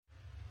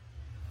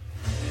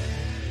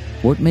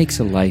What makes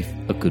a life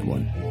a good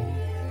one?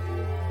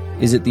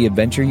 Is it the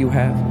adventure you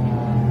have?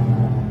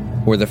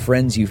 Or the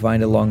friends you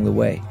find along the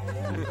way?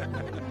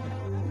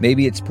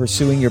 Maybe it's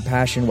pursuing your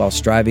passion while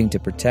striving to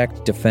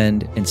protect,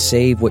 defend, and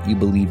save what you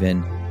believe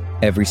in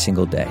every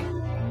single day.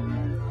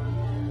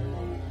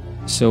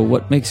 So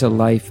what makes a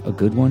life a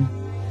good one?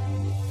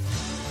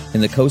 In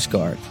the Coast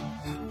Guard,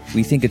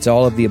 we think it's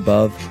all of the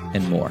above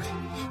and more.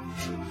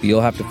 But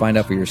you'll have to find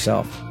out for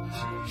yourself.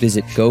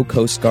 Visit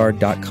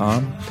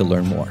gocoastguard.com to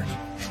learn more.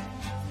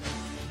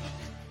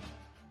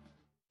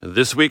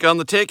 This week on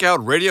The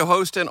Takeout, radio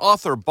host and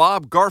author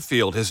Bob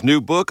Garfield. His new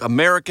book,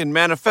 American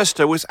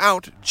Manifesto, is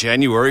out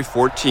January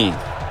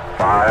 14th.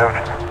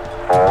 5,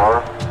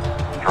 4,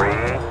 3,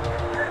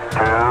 2,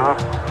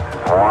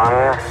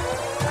 1,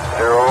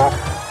 0,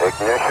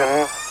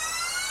 ignition.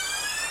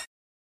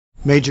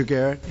 Major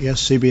Garrett,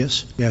 yes,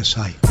 CBS, yes,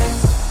 hi.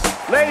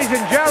 Ladies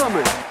and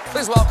gentlemen,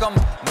 please welcome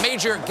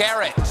Major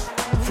Garrett.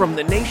 From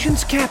the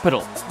nation's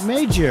capital,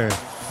 Major,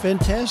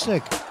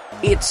 fantastic.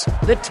 it's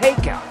The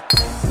Takeout.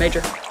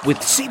 Major. With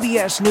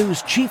CBS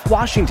News Chief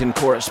Washington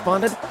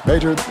Correspondent,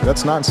 Major,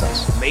 that's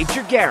nonsense,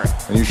 Major Garrett.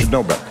 and you should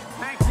know better.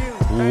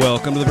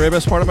 Welcome to the very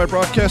best part of my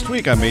broadcast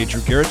week. I'm Major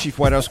Garrett, Chief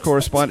White House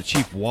Correspondent,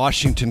 Chief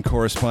Washington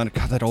Correspondent.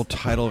 God, that old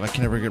title, I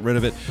can never get rid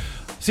of it.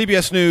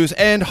 CBS News,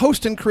 and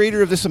host and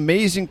creator of this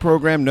amazing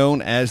program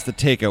known as The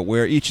Takeout,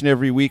 where each and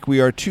every week we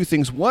are two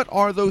things. What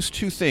are those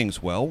two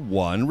things? Well,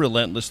 one,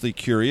 relentlessly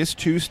curious.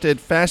 Two,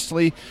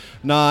 steadfastly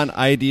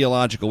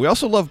non-ideological. We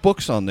also love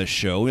books on this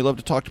show. We love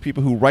to talk to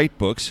people who write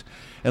books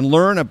and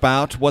learn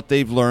about what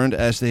they've learned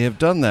as they have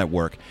done that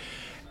work.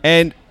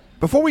 And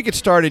before we get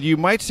started, you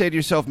might say to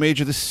yourself,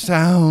 Major, this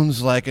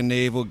sounds like a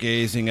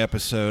navel-gazing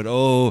episode.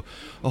 Oh,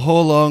 a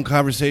whole long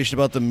conversation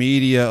about the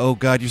media. Oh,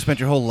 God, you spent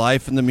your whole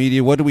life in the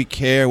media. What do we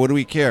care? What do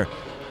we care?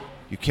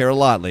 You care a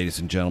lot, ladies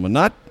and gentlemen.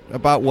 Not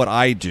about what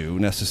I do,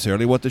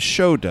 necessarily, what the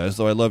show does,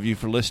 though I love you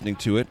for listening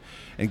to it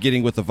and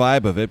getting with the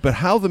vibe of it, but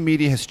how the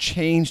media has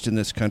changed in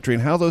this country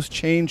and how those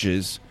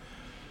changes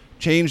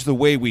change the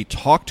way we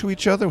talk to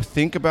each other,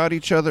 think about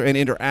each other, and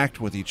interact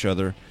with each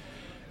other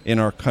in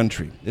our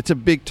country. It's a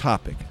big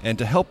topic, and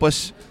to help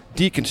us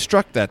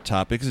deconstruct that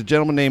topic is a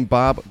gentleman named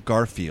Bob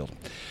Garfield.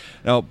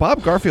 Now,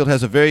 Bob Garfield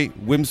has a very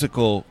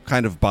whimsical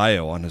kind of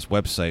bio on his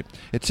website.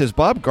 It says,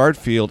 Bob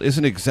Garfield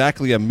isn't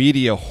exactly a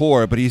media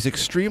whore, but he's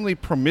extremely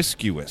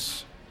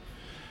promiscuous.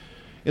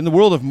 In the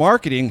world of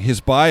marketing,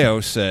 his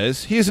bio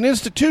says, he is an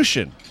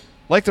institution,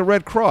 like the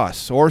Red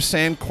Cross or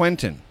San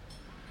Quentin.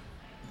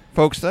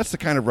 Folks, that's the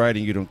kind of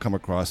writing you don't come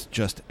across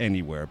just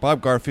anywhere.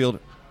 Bob Garfield,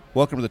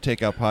 welcome to the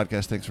Takeout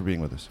Podcast. Thanks for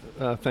being with us.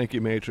 Thank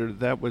you, Major.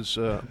 That was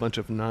a bunch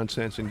of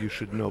nonsense, and you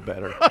should know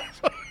better.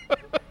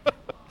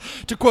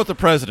 To quote the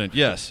president,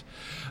 yes.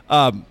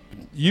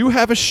 You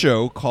have a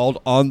show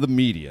called On the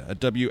Media at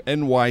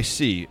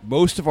WNYC.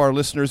 Most of our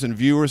listeners and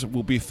viewers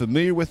will be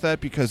familiar with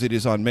that because it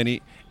is on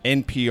many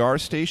NPR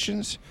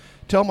stations.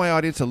 Tell my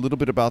audience a little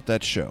bit about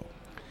that show.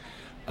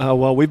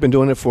 Well, we've been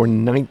doing it for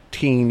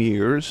 19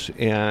 years,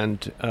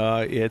 and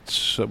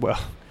it's,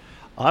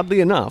 oddly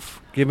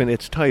enough, given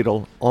its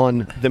title,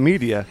 On the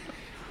Media,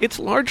 it's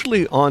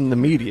largely on the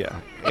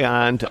media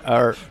and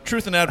our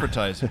truth in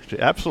advertising.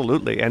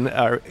 Absolutely, and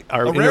our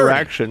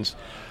interactions.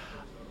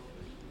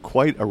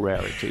 Quite a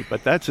rarity,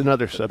 but that's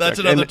another subject. That's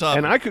another topic.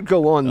 And I could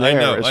go on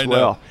there I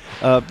well.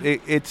 know.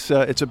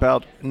 It's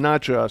about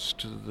not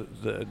just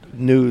the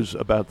news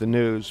about the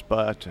news,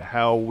 but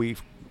how we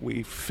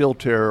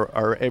filter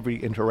our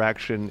every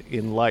interaction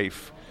in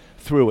life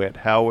through it.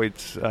 How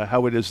it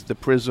is the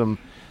prism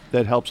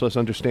that helps us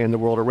understand the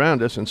world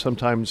around us, and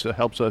sometimes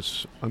helps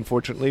us,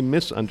 unfortunately,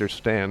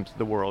 misunderstand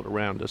the world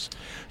around us.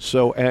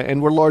 So,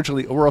 and we're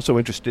also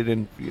interested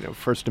in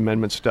First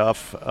Amendment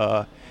stuff,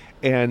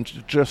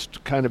 and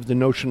just kind of the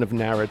notion of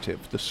narrative,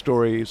 the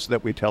stories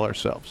that we tell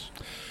ourselves.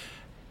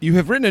 You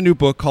have written a new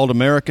book called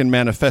American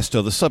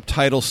Manifesto. The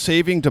subtitle: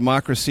 Saving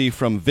Democracy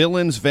from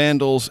Villains,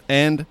 Vandals,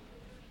 and,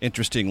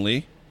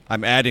 interestingly,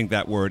 I'm adding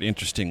that word,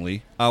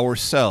 interestingly,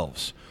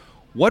 ourselves.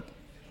 What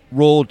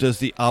role does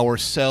the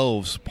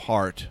ourselves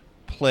part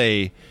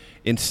play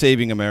in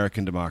saving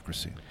American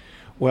democracy?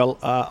 Well,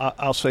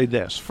 I'll say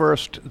this.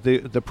 First,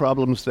 the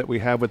problems that we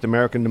have with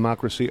American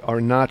democracy are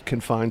not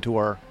confined to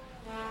our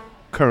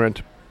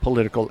current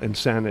political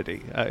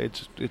insanity.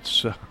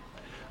 It's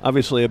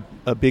obviously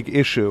a big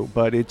issue,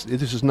 but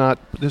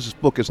this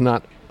book is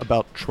not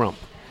about Trump.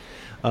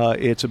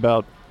 It's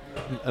about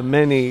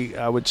many,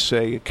 I would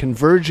say,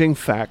 converging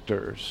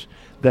factors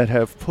that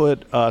have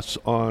put us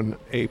on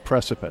a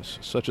precipice,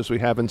 such as we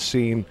haven't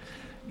seen,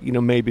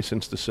 maybe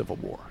since the Civil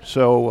War.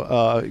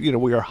 So,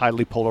 we are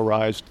highly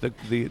polarized.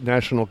 The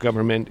national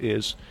government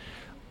is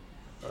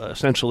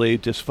essentially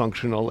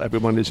dysfunctional.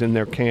 Everyone is in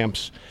their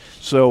camps.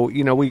 So,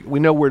 we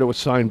know where to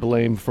assign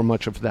blame for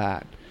much of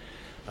that.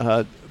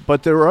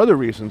 But there are other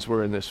reasons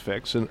we're in this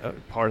fix, and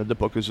part of the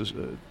book is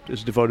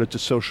devoted to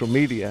social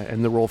media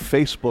and the role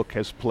Facebook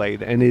has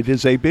played, and it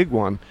is a big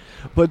one.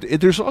 But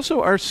there's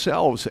also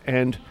ourselves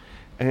and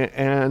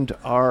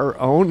our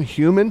own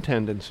human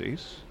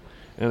tendencies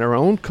and our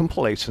own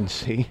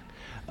complacency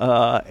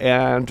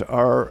and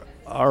our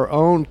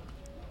own,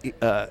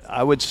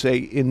 I would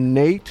say,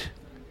 innate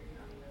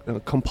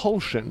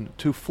compulsion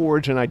to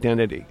forge an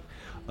identity,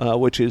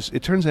 which is,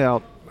 it turns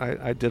out,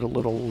 I did a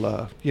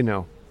little,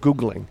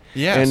 Googling.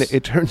 Yes. And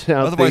it turns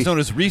out... Otherwise known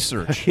as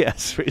research.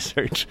 Yes,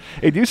 research.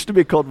 It used to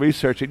be called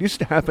research. It used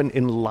to happen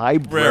in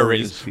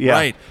libraries. Yeah.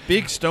 Right.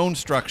 Big stone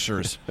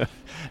structures.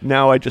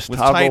 Now I just with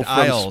toggle tight from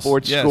aisles.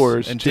 sports Yes.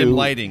 stores and to... dim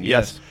lighting.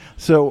 Yes.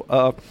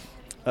 So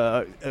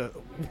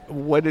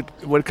what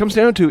it comes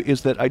down to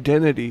is that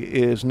identity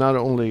is not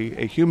only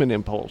a human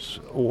impulse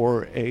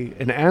or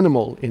an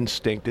animal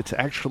instinct. It's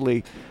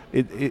actually...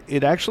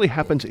 It actually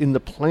happens in the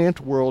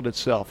plant world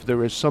itself.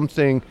 There is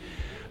something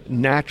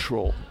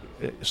natural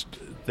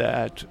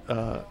that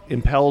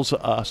impels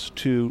us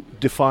to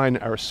define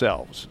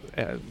ourselves.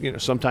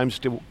 Sometimes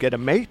to get a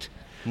mate,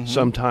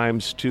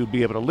 sometimes to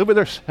be able to live with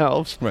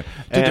ourselves. Right.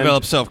 To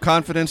develop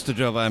self-confidence, to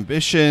develop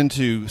ambition,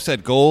 to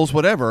set goals,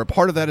 whatever.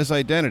 Part of that is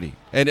identity.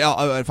 And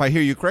if I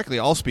hear you correctly,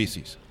 all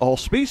species. All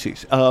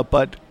species.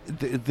 But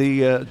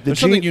there's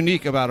something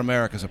unique about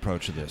America's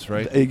approach to this,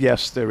 right?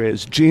 Yes, there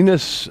is.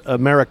 Genus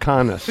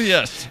Americanus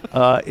yes.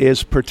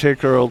 Is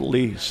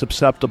particularly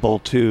susceptible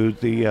to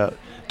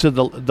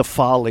the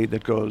folly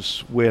that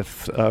goes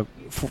with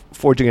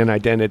forging an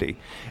identity.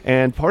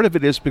 And part of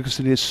it is because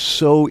it is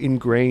so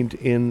ingrained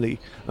in the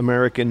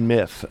American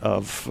myth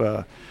of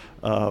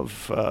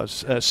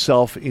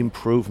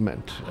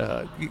self-improvement.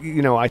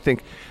 I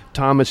think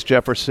Thomas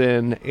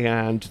Jefferson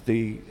and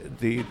the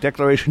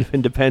Declaration of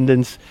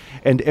Independence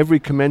and every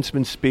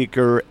commencement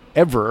speaker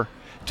ever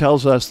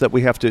tells us that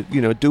we have to,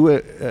 do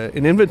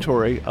an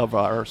inventory of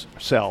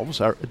ourselves,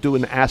 do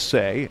an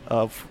assay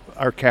of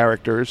our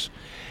characters,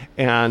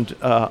 and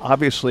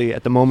obviously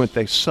at the moment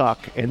they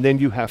suck, and then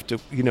you have to,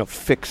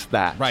 fix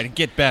that. Right, and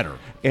get better.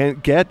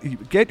 And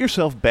get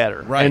yourself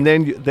better, right. And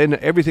then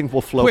everything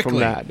will flow quickly from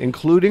that,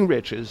 including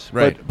riches,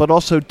 right. but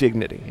also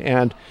dignity.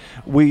 And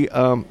we,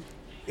 and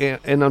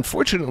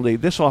unfortunately,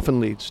 this often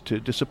leads to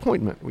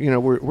disappointment.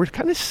 We're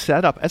kind of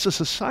set up as a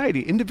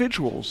society.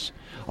 Individuals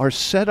are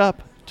set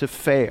up to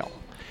fail,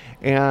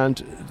 and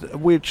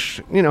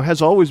which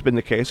has always been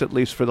the case, at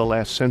least for the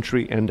last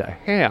century and a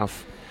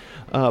half.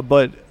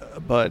 But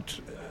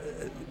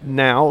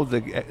now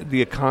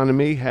the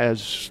economy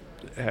has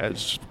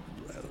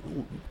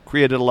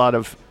created a lot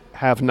of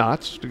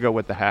have-nots to go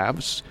with the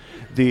haves.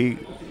 The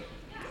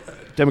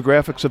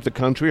demographics of the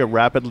country are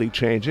rapidly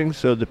changing,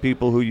 so the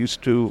people who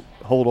used to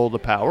hold all the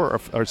power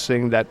are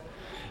seeing that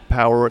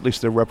power, or at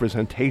least their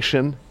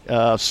representation,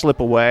 slip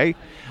away,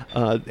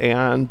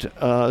 and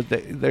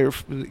they're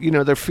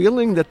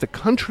feeling that the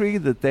country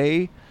that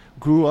they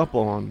grew up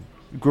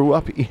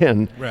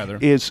in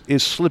is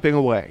slipping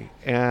away,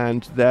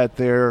 and that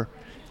their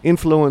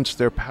influence,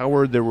 their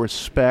power, their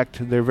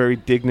respect, their very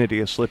dignity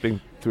is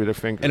slipping through their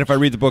fingers. And if I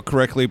read the book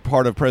correctly,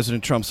 part of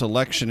President Trump's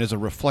election is a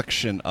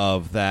reflection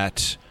of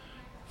that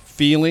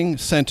feeling,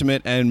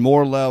 sentiment, and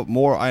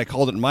more, I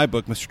called it in my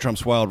book, Mr.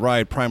 Trump's Wild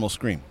Ride, primal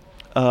scream.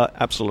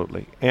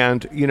 Absolutely.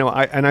 And,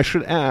 I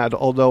should add,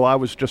 although I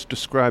was just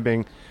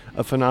describing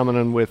a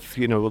phenomenon with,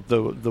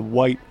 the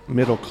white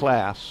middle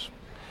class,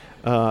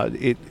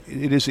 it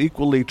is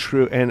equally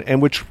true,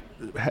 and which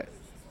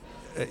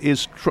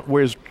is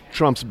where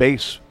Trump's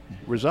base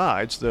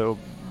resides, the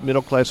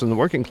middle class and the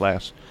working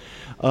class.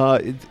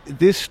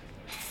 This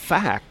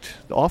fact,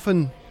 the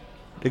often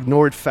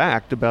ignored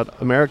fact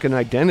about American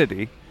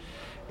identity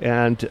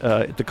and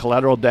the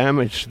collateral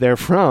damage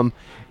therefrom,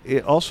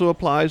 it also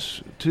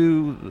applies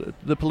to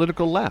the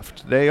political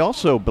left. They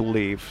also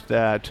believe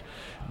that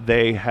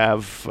they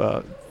have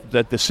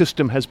that the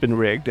system has been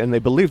rigged, and they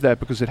believe that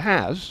because it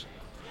has.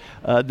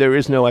 There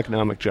is no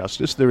economic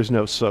justice, there is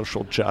no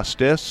social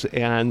justice,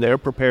 and they're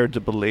prepared to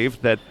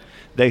believe that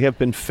they have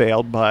been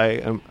failed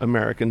by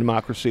American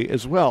democracy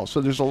as well. So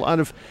there's a lot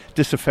of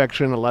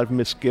disaffection, a lot of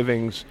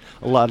misgivings,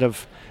 a lot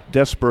of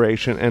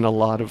desperation, and a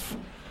lot of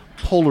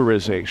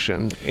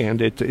polarization,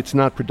 and it's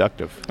not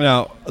productive.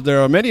 Now,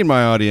 there are many in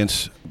my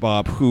audience,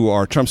 Bob, who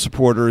are Trump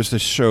supporters.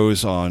 This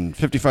show's on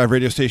 55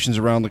 radio stations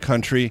around the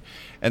country,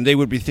 and they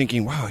would be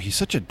thinking, wow, he's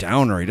such a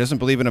downer. He doesn't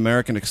believe in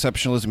American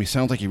exceptionalism. He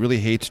sounds like he really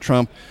hates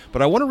Trump.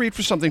 But I want to read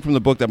for something from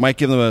the book that might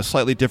give them a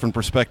slightly different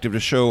perspective to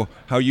show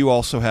how you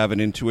also have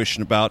an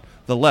intuition about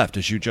the left,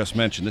 as you just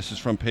mentioned. This is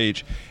from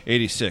page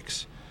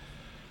 86.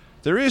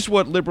 There is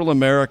what liberal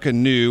America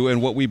knew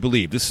and what we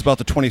believe. This is about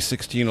the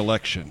 2016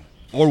 election.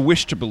 Or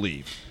wish to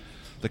believe.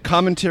 The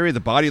commentary, the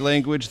body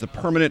language, the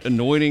permanent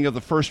anointing of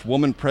the first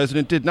woman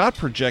president did not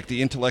project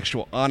the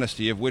intellectual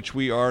honesty of which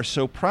we are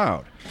so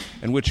proud,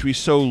 and which we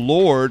so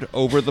lord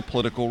over the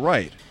political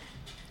right.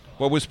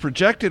 What was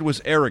projected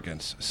was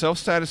arrogance,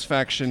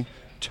 self-satisfaction,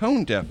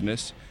 tone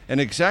deafness, and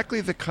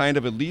exactly the kind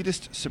of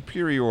elitist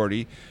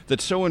superiority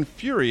that so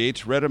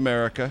infuriates Red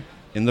America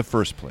in the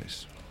first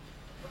place.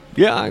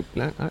 Yeah,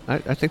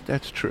 I think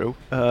that's true.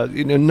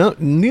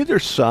 Neither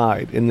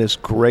side in this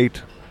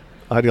great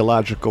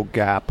ideological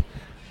gap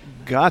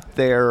got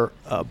there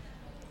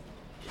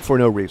for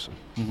no reason.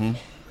 Mm-hmm.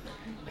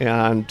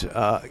 And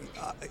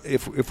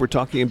if we're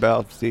talking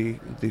about the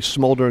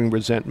smoldering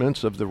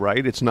resentments of the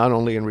right, it's not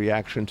only in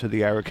reaction to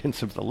the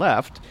arrogance of the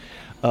left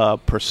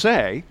per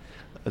se,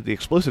 the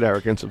explicit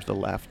arrogance of the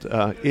left.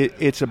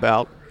 It's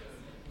about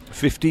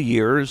 50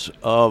 years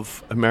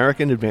of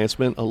American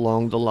advancement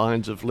along the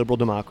lines of liberal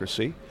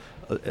democracy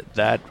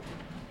that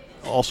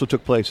also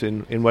took place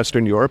in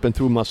Western Europe and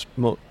through much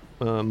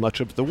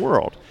of the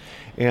world.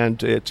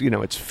 And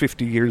it's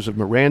 50 years of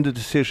Miranda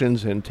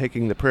decisions and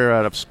taking the prayer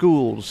out of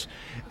schools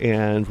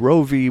and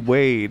Roe v.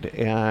 Wade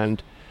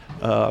and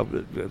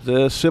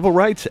the Civil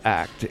Rights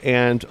Act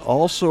and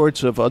all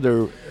sorts of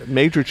other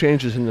major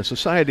changes in the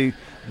society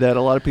that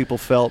a lot of people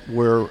felt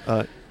were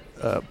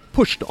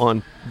pushed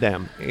on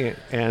them,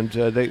 and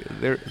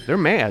they're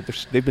mad.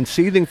 They've been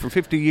seething for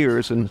 50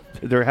 years, and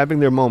they're having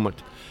their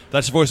moment.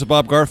 That's the voice of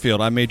Bob Garfield.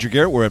 I'm Major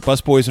Garrett. We're at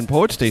Busboys and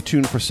Poets. Stay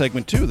tuned for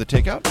segment 2 of The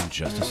Takeout in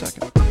just a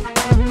second.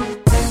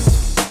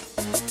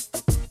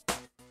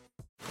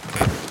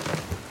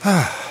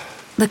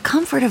 The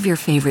comfort of your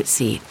favorite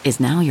seat is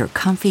now your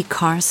comfy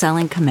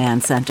car-selling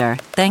command center,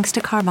 thanks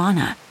to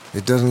Carvana.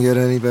 It doesn't get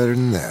any better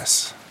than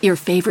this. Your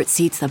favorite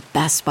seat's the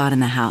best spot in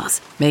the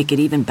house. Make it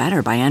even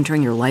better by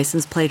entering your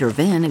license plate or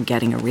VIN and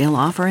getting a real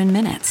offer in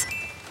minutes.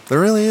 There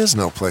really is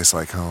no place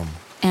like home.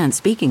 And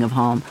speaking of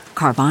home,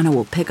 Carvana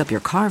will pick up your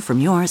car from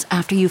yours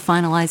after you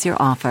finalize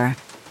your offer.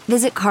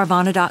 Visit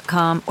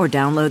Carvana.com or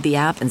download the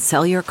app and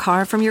sell your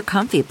car from your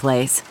comfy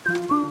place.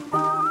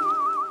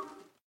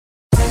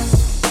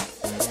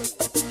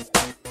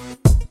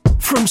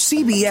 From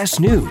CBS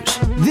News,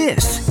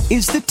 this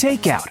is The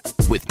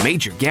Takeout with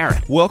Major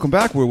Garrett. Welcome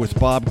back. We're with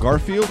Bob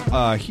Garfield.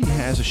 He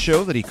has a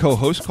show that he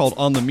co-hosts called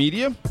On the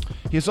Media.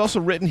 He has also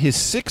written his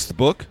 6th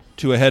book,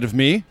 Two Ahead of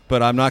Me,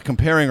 but I'm not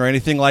comparing or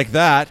anything like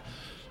that,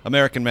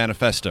 American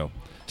Manifesto,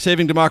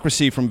 Saving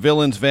Democracy from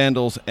Villains,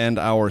 Vandals, and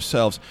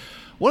Ourselves.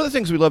 One of the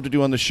things we love to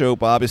do on the show,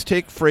 Bob, is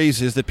take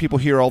phrases that people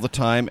hear all the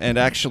time and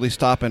actually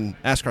stop and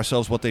ask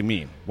ourselves what they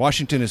mean.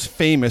 Washington is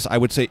famous, I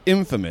would say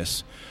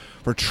infamous,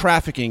 for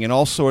trafficking in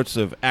all sorts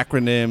of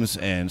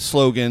acronyms and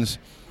slogans.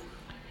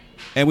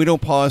 And we don't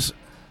pause,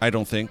 I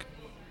don't think,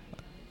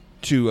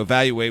 to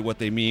evaluate what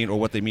they mean or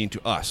what they mean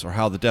to us or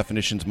how the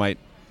definitions might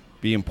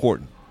be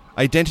important.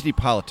 Identity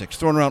politics,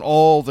 thrown around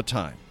all the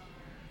time.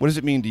 What does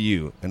it mean to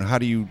you, and how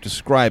do you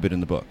describe it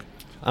in the book?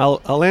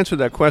 I'll answer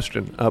that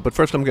question, but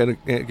first I'm going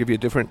to give you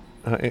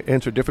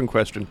answer a different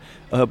question.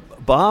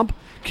 Bob,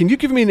 can you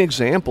give me an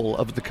example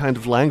of the kind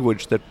of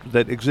language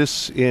that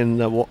exists in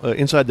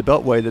inside the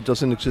Beltway that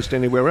doesn't exist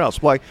anywhere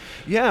else? Why,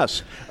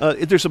 yes,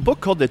 there's a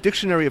book called The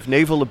Dictionary of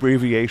Naval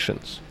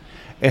Abbreviations,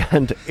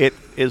 and it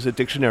is a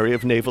dictionary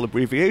of naval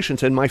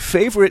abbreviations, and my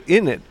favorite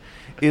in it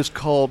is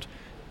called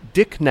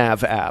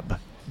DICNAVAB.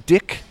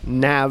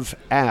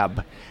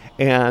 DICNAVAB.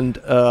 And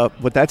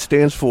what that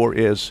stands for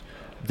is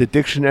the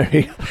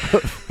Dictionary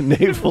of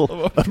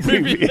Naval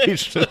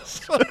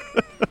Abbreviations.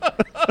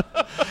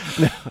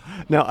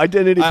 Now,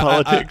 identity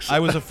politics. I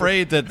was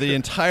afraid that the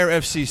entire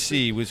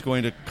FCC was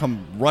going to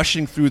come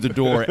rushing through the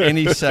door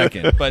any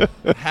second, but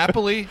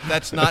happily,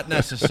 that's not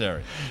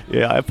necessary.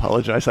 Yeah, I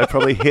apologize. I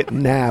probably hit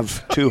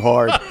NAV too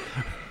hard.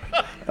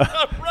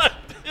 Right,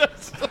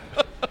 yes.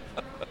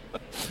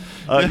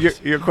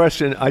 Your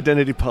question,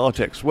 identity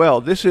politics. Well,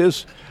 this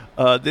is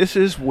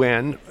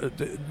when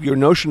your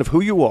notion of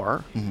who you are,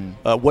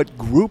 what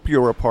group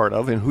you're a part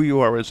of, and who you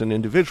are as an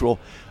individual,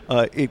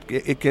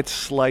 it gets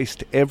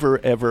sliced ever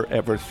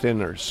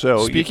thinner.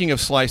 So, speaking of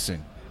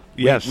slicing,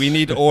 yes, we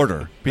need to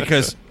order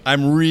because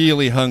I'm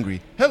really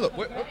hungry. Hello,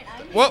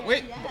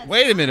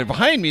 wait a minute,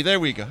 behind me. There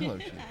we go. Hello.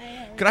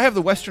 Could I have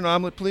the Western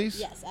omelet, please?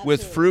 Yes, absolutely.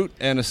 With fruit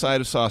and a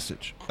side of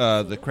sausage,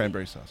 the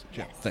cranberry sausage.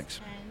 Yeah, thanks.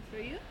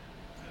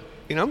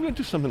 I'm going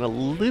to do something a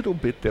little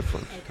bit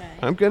different. Okay.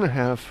 I'm going to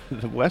have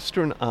the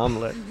Western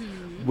omelet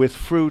with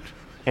fruit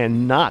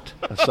and not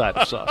a side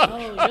of sausage. Oh,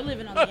 you're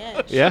living on the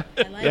edge. Yeah,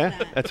 I like yeah,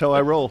 that. that's how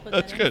I roll.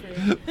 That's good.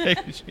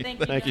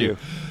 Thank you.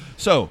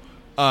 So,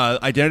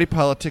 identity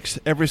politics,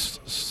 ever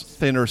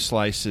thinner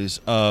slices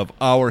of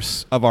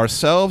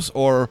ourselves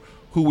or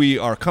who we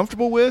are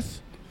comfortable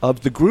with.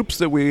 Of the groups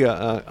that we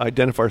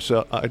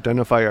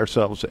identify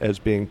ourselves as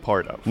being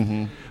part of.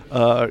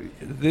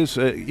 This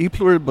e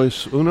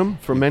pluribus unum,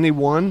 for many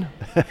one.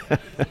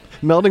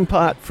 Melting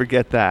pot,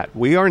 forget that.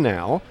 We are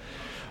now,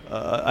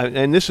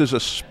 and this is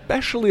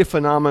especially a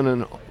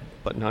phenomenon,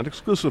 but not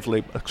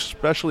exclusively,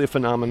 especially a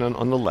phenomenon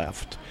on the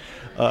left.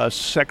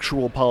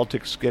 Sexual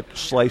politics get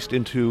sliced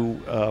into,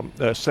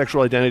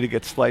 sexual identity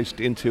gets sliced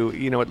into,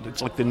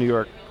 it's like the New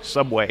York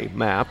subway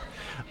map.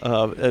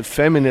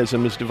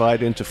 Feminism is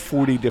divided into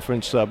 40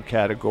 different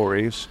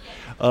subcategories.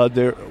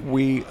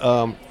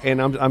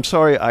 And I'm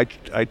sorry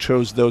I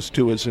chose those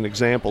two as an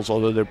examples,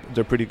 although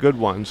they're pretty good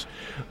ones.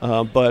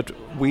 But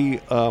we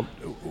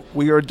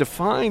are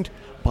defined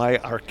by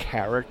our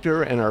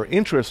character and our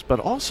interests, but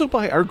also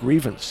by our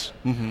grievance.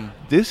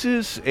 This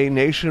is a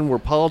nation where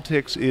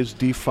politics is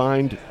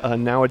defined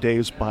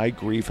nowadays by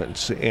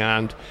grievance,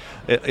 and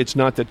it's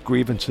not that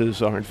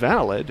grievances aren't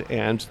valid,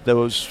 and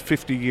those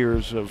 50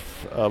 years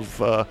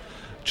of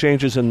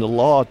changes in the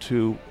law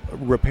to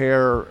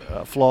repair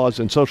flaws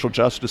in social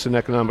justice and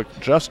economic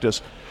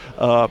justice,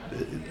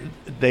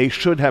 they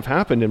should have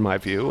happened, in my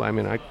view. I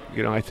mean,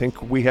 I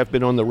think we have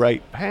been on the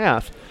right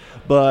path,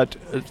 but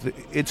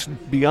it's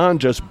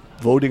beyond just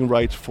voting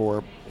rights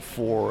for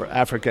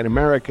African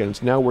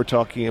Americans. Now we're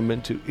talking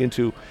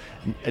into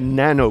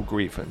nano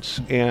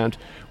grievance, and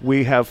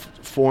we have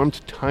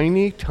formed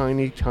tiny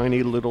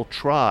little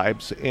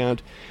tribes,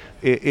 and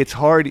it's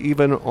hard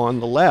even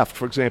on the left.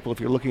 For example, if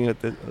you're looking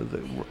at the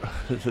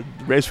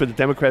race for the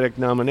Democratic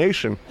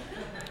nomination,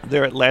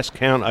 there at last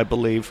count, I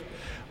believe,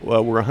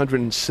 were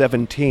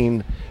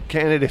 117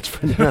 candidates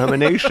for the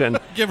nomination,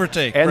 give or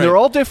take, and right. They're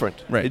all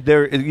different. Right.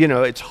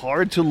 It's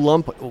hard to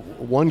lump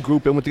one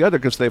group in with the other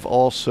because they've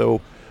also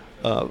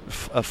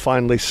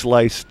finely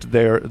sliced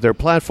their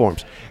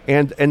platforms,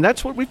 and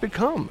that's what we've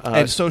become.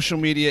 And social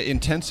media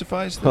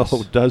intensifies this?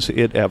 Oh, does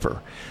it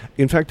ever?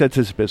 In fact, that's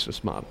his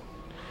business model.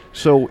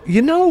 So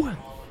you know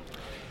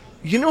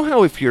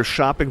how if you're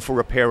shopping for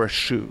a pair of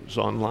shoes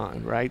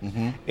online, right?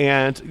 Mm-hmm.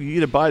 And you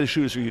either buy the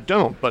shoes or you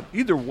don't, but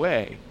either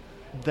way,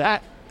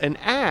 that an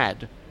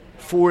ad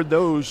for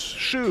those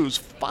shoes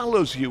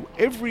follows you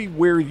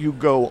everywhere you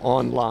go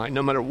online.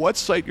 No matter what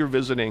site you're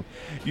visiting,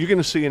 you're going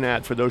to see an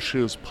ad for those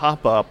shoes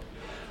pop up,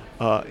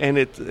 and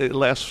it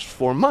lasts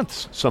for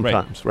months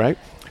sometimes, right?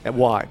 And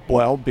why?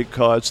 Well,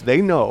 because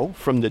they know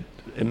from the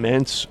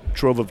immense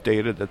trove of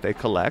data that they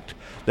collect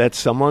that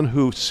someone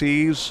who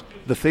sees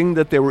the thing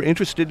that they were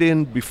interested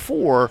in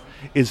before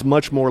is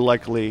much more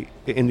likely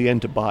in the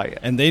end to buy it.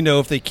 And they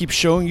know if they keep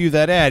showing you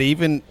that ad,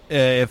 even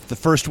if the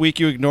first week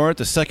you ignore it,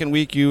 the second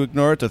week you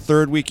ignore it, the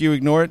third week you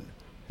ignore it,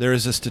 there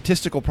is a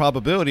statistical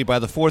probability by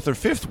the fourth or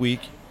fifth week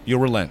you'll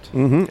relent.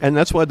 Mm-hmm. And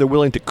that's why they're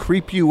willing to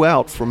creep you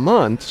out for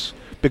months,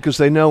 because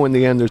they know in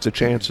the end there's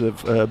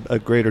a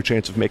greater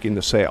chance of making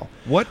the sale.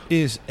 What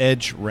is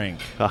EdgeRank?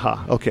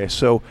 Okay,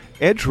 so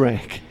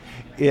EdgeRank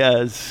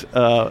is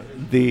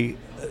the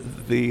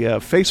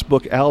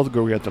Facebook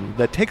algorithm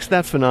that takes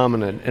that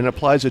phenomenon and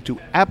applies it to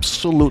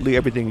absolutely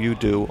everything you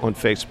do on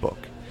Facebook.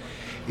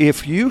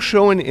 If you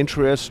show an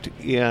interest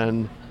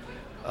in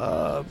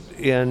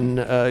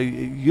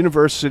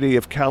University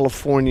of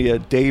California,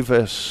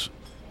 Davis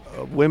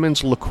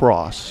women's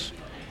lacrosse,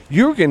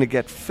 you're going to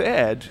get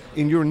fed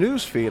in your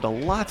news feed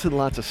lots and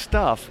lots of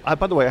stuff.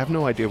 By the way, I have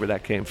no idea where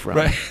that came from.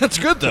 Right, that's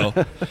good though.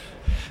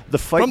 The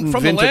fighting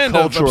from the land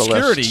of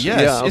obscurity,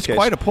 yes, yeah, okay. It's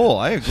quite a pull.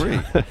 I agree.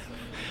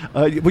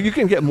 Well, you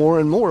can get more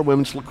and more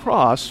women's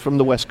lacrosse from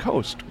the West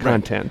Coast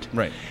content,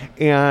 right?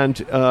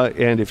 And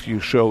if you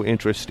show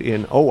interest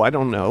in,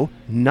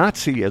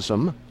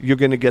 Nazism, you're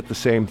going to get the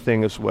same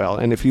thing as well.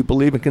 And if you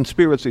believe in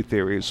conspiracy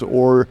theories,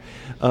 or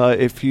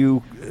if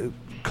you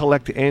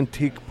collect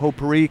antique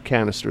potpourri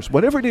canisters,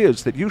 whatever it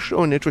is that you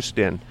show an interest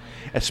in,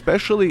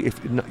 especially if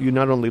you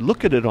not only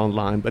look at it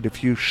online, but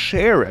if you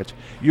share it,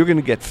 you're going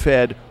to get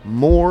fed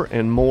more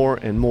and more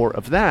and more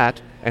of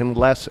that, and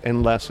less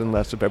and less and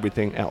less of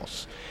everything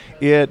else.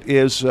 It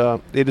is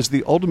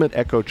the ultimate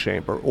echo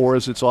chamber, or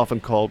as it's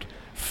often called,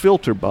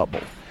 filter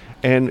bubble.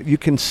 And you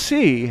can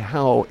see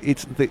how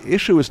the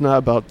issue is not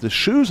about the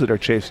shoes that are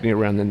chasing you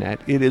around the net.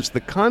 It is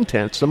the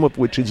content, some of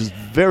which is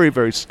very,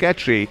 very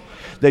sketchy,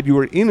 that you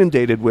are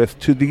inundated with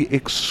to the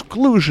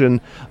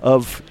exclusion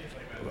of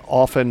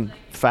often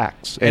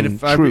facts and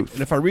truth.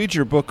 And if I read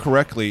your book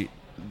correctly,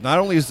 not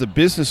only is the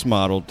business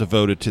model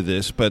devoted to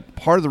this, but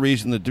part of the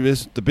reason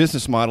the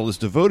business model is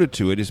devoted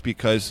to it is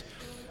because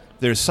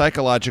there's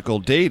psychological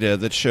data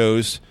that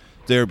shows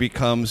there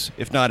becomes,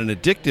 if not an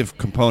addictive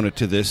component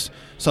to this,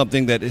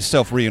 something that is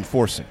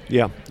self-reinforcing.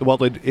 Yeah,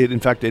 well, in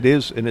fact, it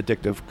is an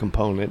addictive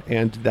component,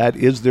 and that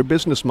is their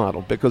business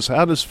model. Because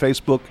how does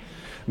Facebook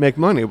make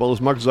money? Well,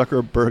 as Mark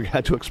Zuckerberg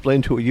had to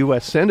explain to a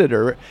U.S.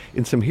 senator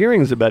in some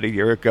hearings about a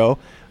year ago,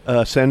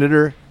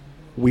 Senator,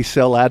 we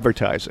sell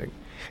advertising.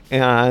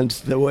 And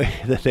the way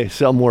that they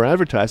sell more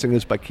advertising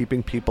is by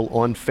keeping people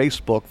on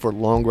Facebook for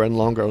longer and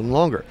longer and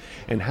longer.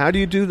 And how do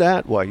you do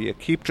that? Well, you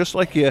keep, just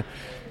like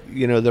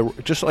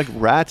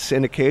rats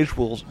in a cage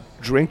will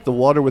drink the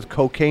water with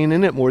cocaine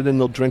in it more than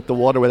they'll drink the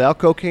water without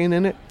cocaine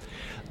in it.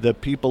 The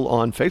people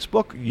on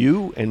Facebook,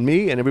 you and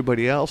me and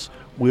everybody else,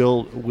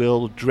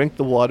 will drink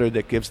the water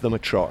that gives them a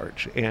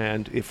charge.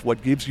 And if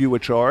what gives you a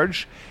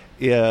charge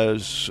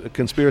is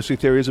conspiracy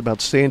theories about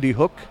Sandy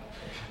Hook,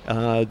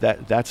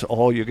 that's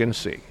all you're going to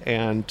see.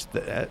 And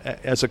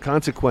as a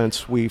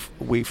consequence, we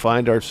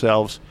find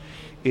ourselves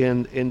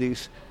in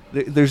these.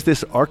 There's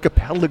this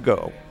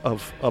archipelago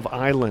of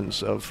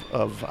islands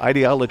of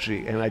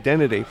ideology and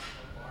identity,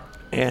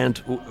 and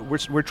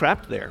we're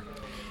trapped there.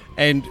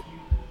 And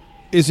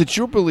is it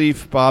your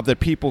belief, Bob, that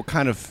people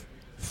kind of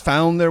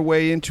found their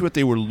way into it?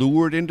 They were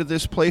lured into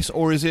this place,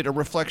 or is it a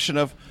reflection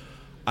of,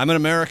 I'm an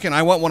American,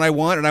 I want what I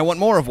want, and I want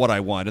more of what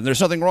I want, and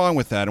there's nothing wrong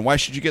with that, and why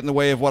should you get in the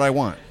way of what I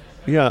want?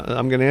 Yeah,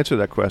 I'm going to answer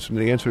that question.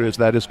 The answer is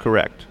that is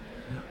correct.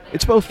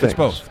 It's both things. It's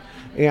both.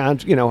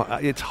 And,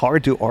 it's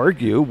hard to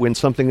argue when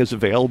something is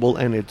available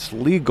and it's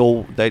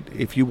legal that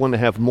if you want to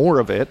have more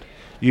of it,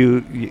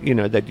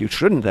 that you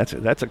shouldn't.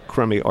 That's a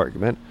crummy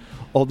argument.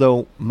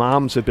 although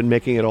moms have been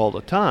making it all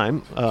the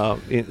time,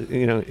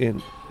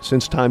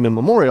 since time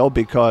immemorial,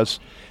 because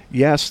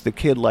yes, the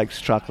kid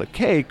likes chocolate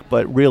cake,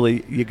 but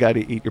really you got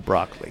to eat your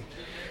broccoli.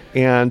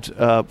 And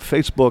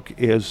Facebook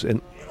is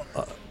an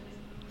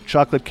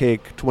chocolate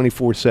cake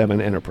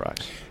 24/7 enterprise.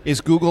 Is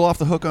Google off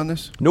the hook on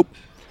this? Nope.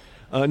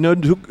 No,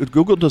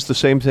 Google does the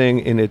same thing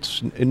in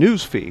its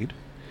news feed.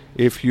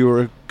 If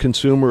you're a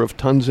consumer of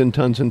tons and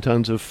tons and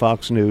tons of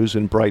Fox News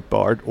and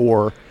Breitbart,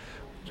 or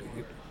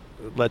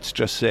let's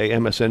just say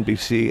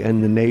MSNBC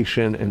and The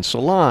Nation and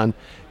Salon,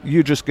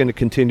 you're just going to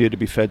continue to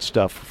be fed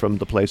stuff from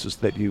the places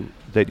that you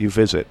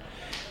visit.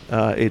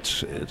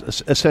 It's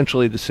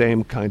essentially the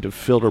same kind of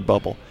filter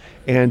bubble.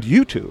 And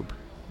YouTube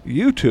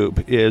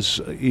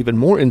is even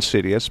more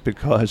insidious,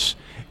 because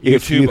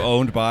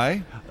owned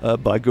by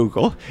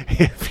Google.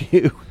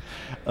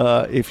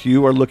 If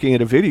you are looking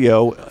at a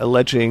video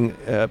alleging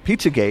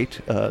Pizzagate,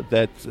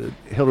 that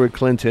Hillary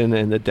Clinton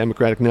and the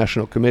Democratic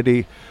National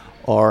Committee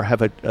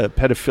have a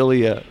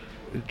pedophilia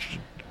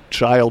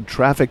child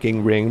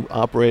trafficking ring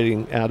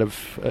operating out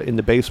of in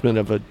the basement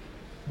of a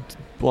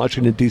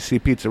Washington D.C.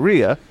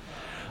 pizzeria.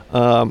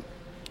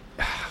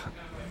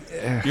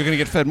 You're going to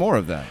get fed more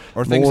of that,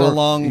 or things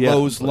along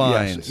those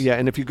lines. Yes, yeah,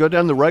 and if you go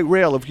down the right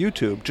rail of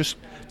YouTube,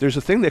 there's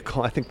a thing they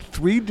call, I think,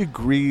 3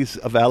 degrees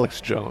of Alex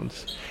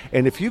Jones.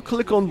 And if you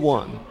click on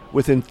one,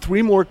 within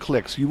 3 more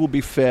clicks, you will be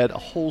fed a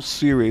whole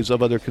series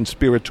of other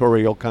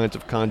conspiratorial kinds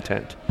of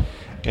content.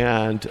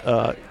 And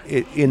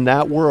in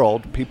that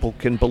world, people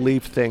can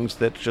believe things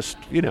that just,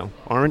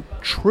 aren't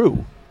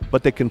true,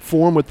 but they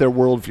conform with their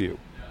worldview.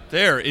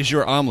 There is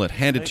your omelet,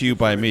 handed to you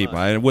by me.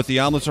 And with the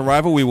omelet's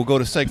arrival, we will go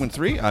to segment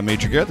 3. I'm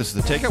Major Garrett. This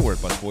is The Takeout. We're at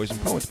Busboys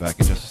and Poets. Back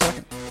in just a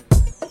second.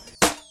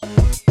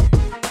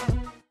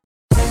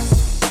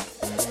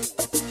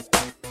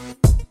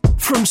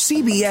 From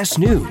CBS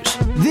News,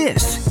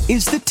 this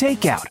is The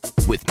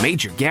Takeout with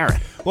Major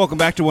Garrett. Welcome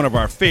back to one of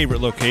our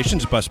favorite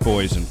locations,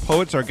 Busboys and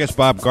Poets. Our guest,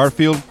 Bob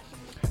Garfield,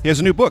 he has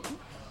a new book,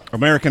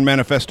 American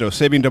Manifesto,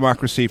 Saving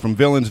Democracy from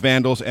Villains,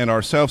 Vandals, and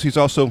Ourselves. He's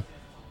also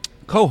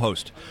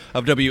co-host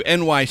of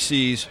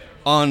WNYC's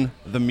On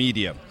the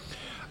Media.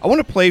 I want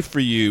to play for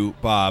you,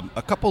 Bob,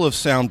 a couple of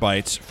sound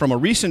bites from a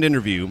recent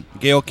interview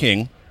Gayle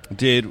King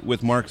did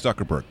with Mark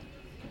Zuckerberg.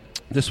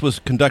 This was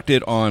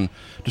conducted on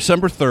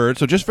December 3rd,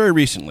 so just very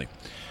recently.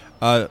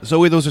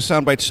 Zoe, those are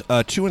sound bites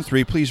 2 and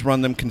 3. Please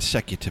run them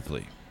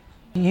consecutively.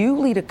 You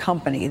lead a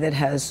company that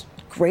has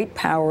great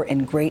power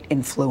and great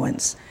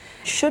influence.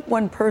 Should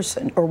one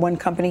person or one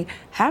company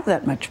have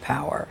that much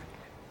power?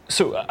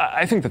 So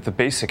I think that the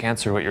basic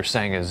answer to what you're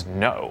saying is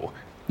no.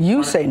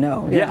 You say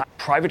no. Yeah.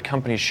 Private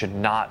companies should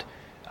not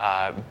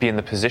be in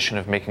the position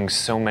of making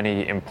so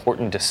many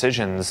important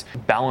decisions,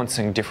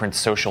 balancing different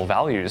social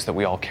values that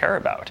we all care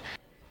about.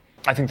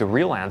 I think the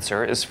real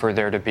answer is for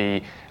there to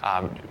be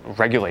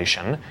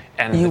regulation.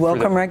 And you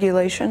welcome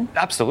regulation?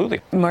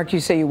 Absolutely. Mark, you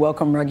say you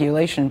welcome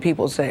regulation.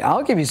 People say,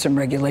 I'll give you some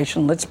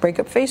regulation. Let's break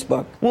up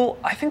Facebook. Well,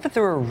 I think that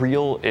there are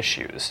real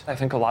issues. I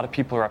think a lot of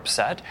people are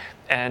upset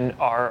and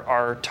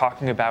are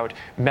talking about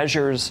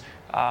measures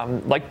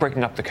like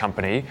breaking up the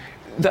company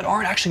that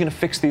aren't actually going to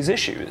fix these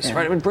issues,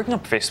 right? I mean, breaking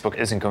up Facebook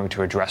isn't going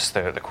to address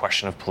the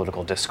question of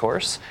political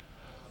discourse.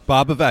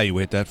 Bob,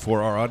 evaluate that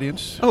for our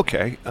audience.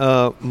 Okay.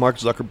 Mark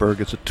Zuckerberg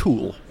is a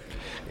tool,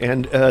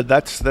 and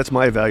that's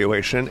my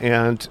evaluation.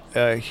 And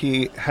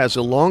he has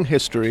a long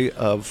history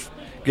of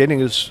getting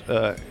his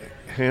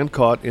hand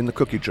caught in the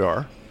cookie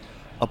jar,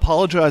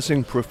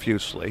 apologizing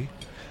profusely,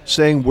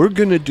 saying we're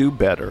going to do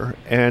better,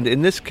 and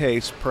in this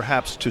case,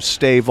 perhaps to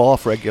stave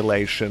off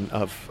regulation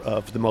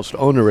of the most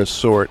onerous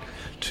sort,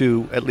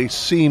 to at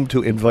least seem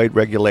to invite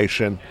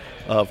regulation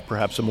of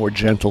perhaps a more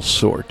gentle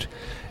sort.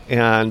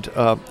 And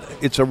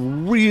it's a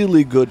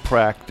really good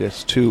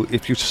practice to,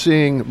 if you're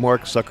seeing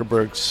Mark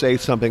Zuckerberg say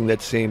something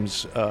that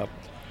seems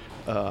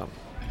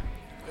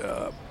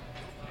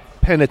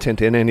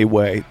penitent in any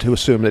way, to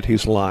assume that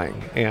he's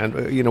lying. And,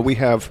 we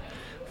have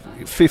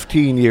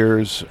 15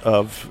 years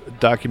of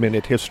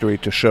documented history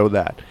to show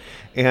that.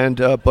 And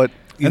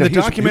the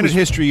documented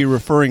history you're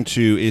referring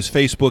to is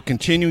Facebook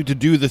continuing to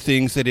do the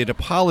things that it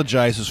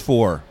apologizes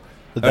for.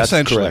 That's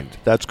correct.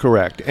 That's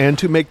correct. And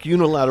to make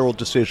unilateral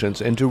decisions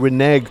and to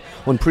renege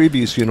on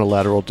previous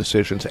unilateral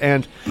decisions.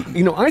 And,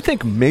 I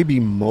think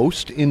maybe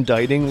most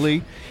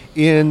indictingly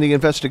in the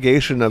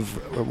investigation of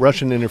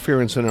Russian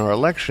interference in our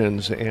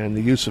elections and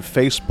the use of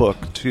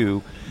Facebook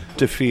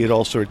to feed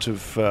all sorts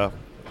of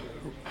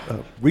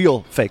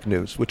real fake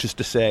news, which is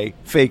to say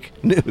fake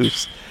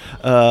news,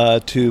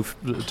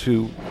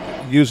 to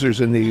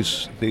users in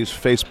these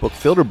Facebook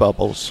filter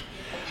bubbles.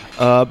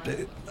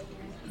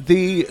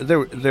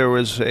 There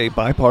was a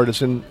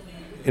bipartisan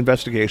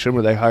investigation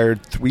where they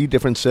hired 3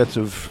 different sets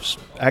of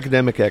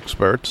academic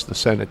experts. The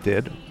Senate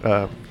did,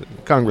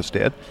 Congress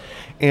did,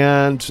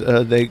 and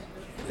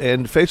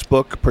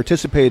Facebook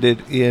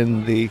participated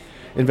in the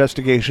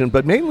investigation,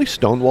 but mainly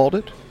stonewalled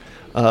it.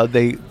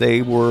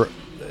 They were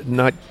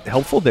not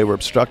helpful. They were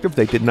obstructive.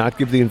 They did not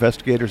give the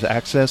investigators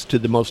access to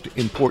the most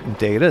important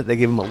data. They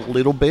gave them a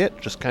little bit,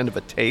 just kind of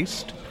a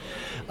taste.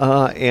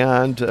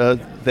 and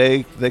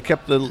they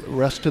kept the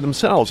rest to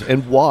themselves.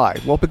 And why?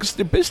 Well, because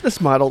their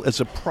business model is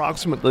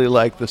approximately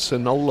like the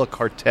Sinaloa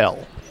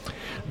cartel.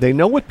 They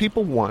know what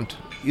people want,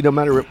 no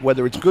matter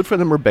whether it's good for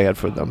them or bad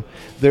for them.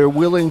 They're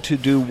willing to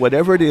do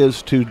whatever it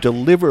is to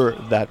deliver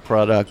that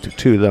product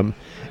to them,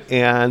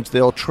 and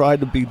they'll try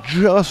to be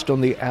just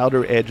on the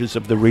outer edges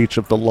of the reach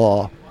of the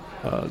law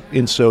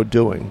in so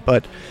doing.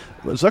 But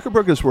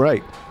Zuckerberg is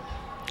right.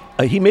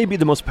 He may be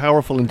the most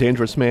powerful and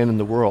dangerous man in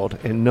the world,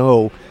 and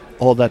no,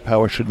 all that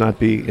power should not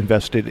be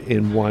invested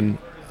in one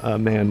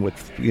man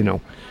with,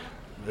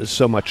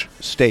 so much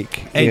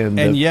stake in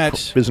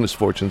the business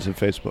fortunes of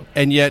Facebook.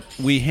 And yet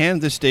we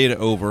hand this data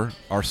over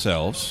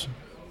ourselves.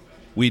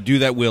 We do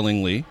that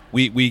willingly.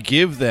 We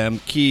give them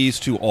keys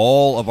to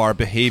all of our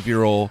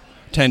behavioral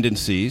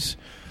tendencies.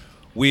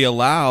 We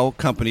allow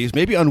companies,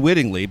 maybe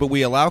unwittingly, but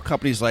we allow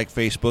companies like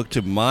Facebook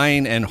to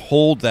mine and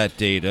hold that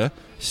data,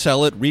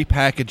 sell it,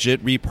 repackage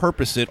it,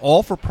 repurpose it,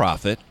 all for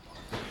profit.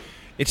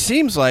 It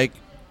seems like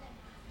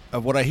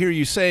what I hear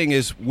you saying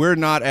is we're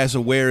not as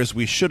aware as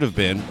we should have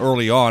been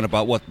early on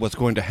about what's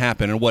going to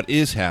happen and what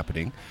is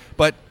happening.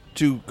 But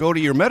to go to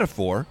your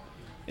metaphor,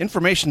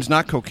 information's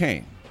not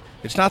cocaine.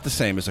 It's not the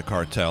same as a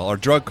cartel or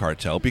drug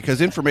cartel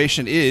because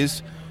information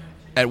is,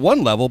 at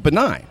one level,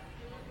 benign.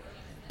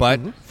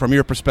 But from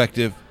your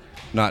perspective,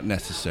 not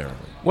necessarily.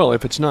 Well,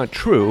 if it's not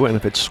true, and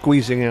if it's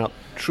squeezing out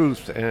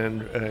truth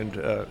and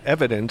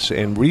evidence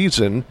and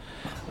reason,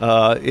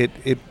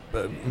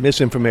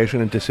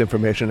 misinformation and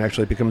disinformation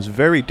actually becomes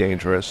very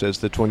dangerous, as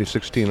the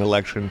 2016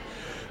 election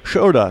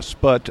showed us.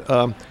 But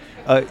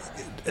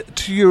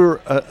to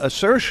your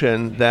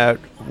assertion that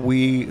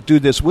we do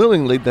this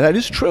willingly, that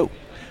is true.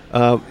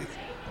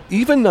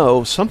 Even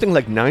though something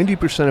like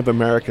 90% of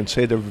Americans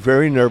say they're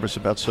very nervous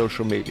about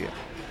social media,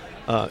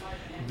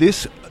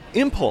 this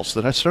impulse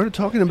that I started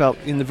talking about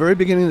in the very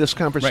beginning of this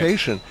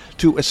conversation,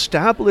 to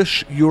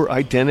establish your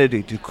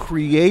identity, to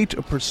create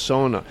a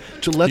persona,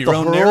 to let your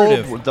own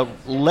narrative,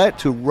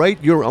 to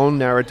write your own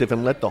narrative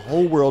and let the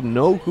whole world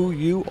know who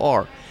you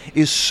are,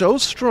 is so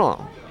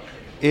strong.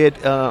 It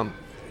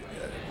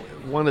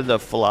one of the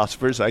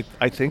philosophers, I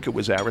think it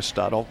was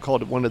Aristotle,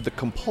 called it one of the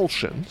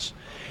compulsions,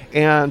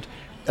 and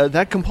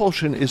that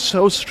compulsion is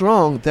so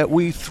strong that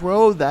we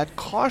throw that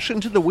caution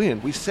to the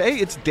wind. We say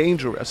it's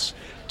dangerous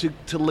to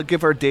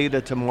give our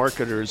data to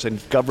marketers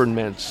and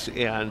governments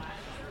and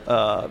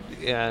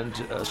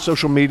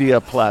social media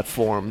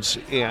platforms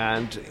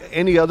and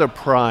any other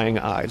prying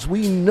eyes.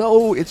 We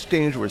know it's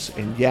dangerous,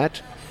 and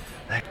yet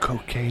that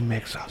cocaine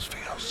makes us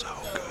feel so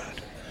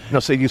good. Now,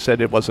 say you said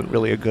it wasn't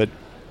really a good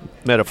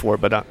metaphor,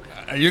 but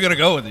you're going to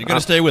go with it. You're going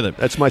to stay with it.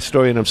 That's my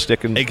story, and I'm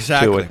sticking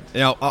to it.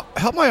 Now,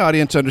 help my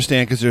audience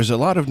understand, because there's a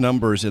lot of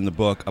numbers in the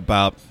book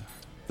about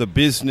the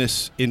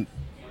business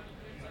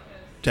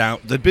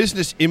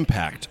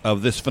impact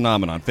of this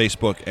phenomenon,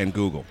 Facebook and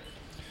Google.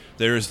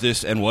 There is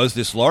this and was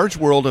this large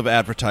world of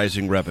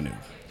advertising revenue.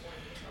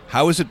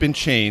 How has it been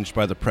changed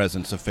by the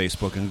presence of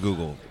Facebook and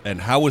Google?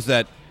 And how was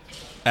that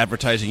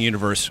advertising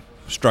universe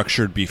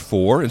structured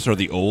before, in sort of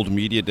the old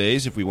media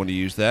days, if we want to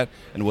use that,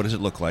 and what does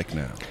it look like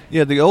now?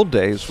 Yeah, the old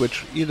days,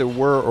 which either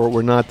were or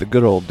were not the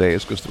good old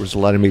days, because there was a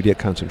lot of media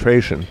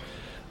concentration,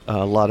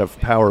 a lot of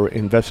power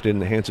invested in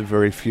the hands of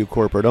very few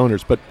corporate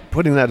owners. But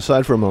putting that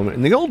aside for a moment,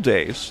 in the old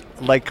days,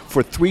 like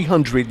for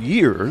 300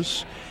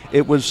 years,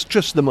 it was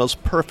just the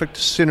most perfect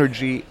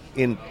synergy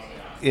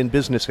in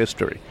business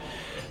history.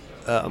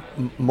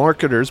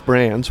 Marketers,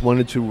 brands,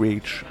 wanted to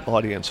reach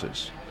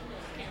audiences.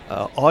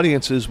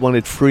 Audiences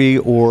wanted free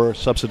or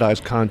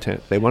subsidized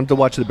content. They wanted to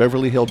watch the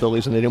Beverly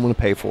Hillbillies, and they didn't want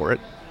to pay for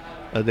it.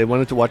 They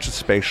wanted to watch the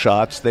space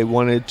shots. They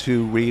wanted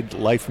to read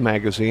Life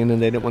magazine,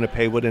 and they didn't want to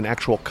pay what an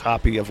actual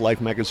copy of Life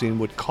magazine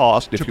would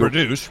cost to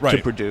produce.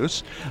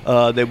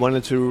 They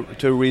wanted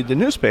to read the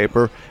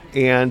newspaper,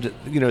 and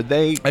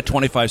they at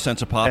 25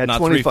 cents a pop, not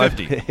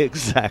 $3.50.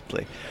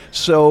 Exactly.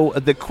 So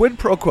the quid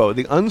pro quo,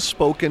 the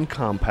unspoken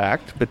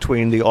compact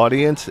between the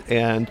audience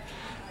and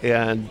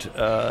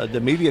the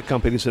media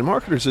companies and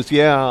marketers is,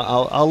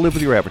 I'll live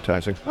with your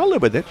advertising. I'll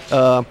live with it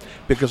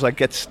because I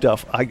get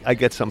stuff. I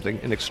get something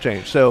in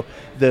exchange. So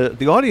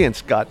the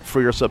audience got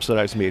free or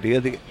subsidized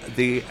media.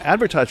 The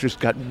advertisers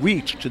got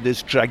reach to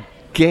this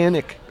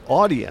gigantic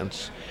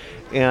audience,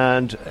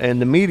 and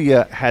the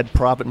media had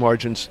profit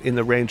margins in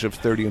the range of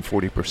 30 and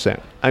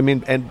 40%. I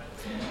mean, and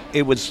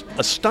it was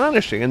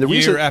astonishing, and the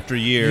reason after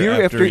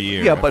year after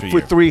year, yeah, but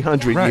for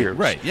 300 years,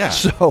 right, yeah.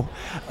 So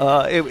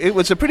it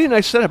was a pretty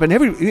nice setup,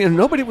 and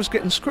nobody was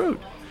getting screwed.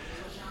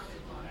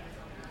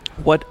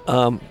 What?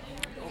 Oh,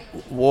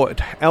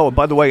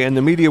 by the way, and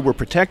the media were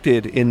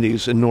protected in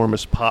these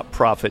enormous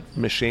profit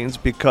machines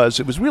because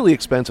it was really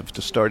expensive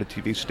to start a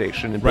TV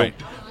station and build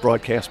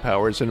broadcast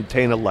powers and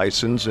obtain a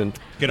license and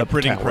get a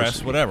printing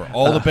press, whatever.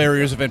 All the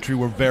barriers of entry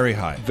were very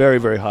high, very,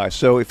 very high.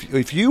 So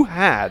if you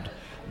had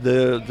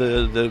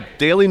the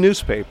daily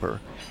newspaper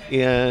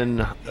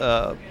in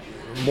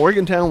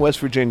Morgantown, West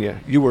Virginia,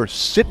 you were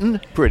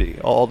sitting pretty.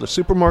 All the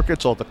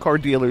supermarkets, all the car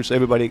dealers,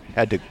 everybody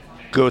had to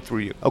go through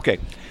you. Okay,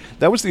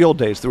 That was the old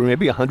days. There were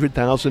maybe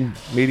 100,000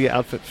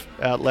 media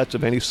outlets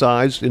of any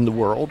size in the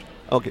world.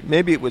 Okay,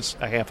 maybe it was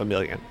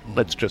 500,000,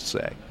 let's just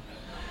say.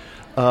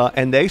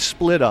 And they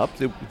split up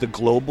the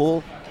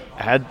global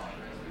ad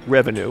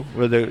revenue,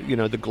 or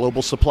the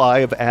global supply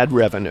of ad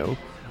revenue,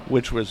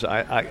 which was,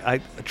 I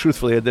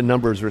truthfully, the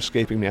numbers are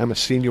escaping me. I'm a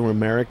senior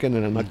American,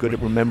 and I'm not good at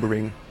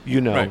remembering,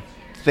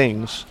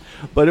 things.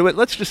 But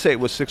let's just say it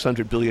was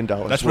 $600 billion.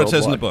 That's what it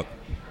says in the book.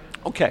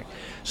 Okay,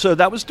 so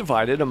that was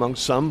divided among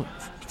some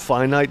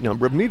finite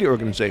number of media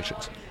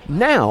organizations.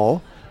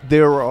 Now,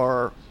 there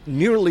are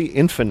nearly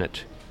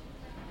infinite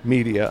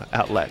media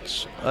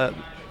outlets,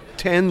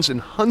 tens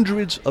and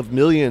hundreds of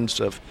millions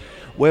of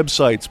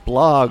websites,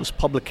 blogs,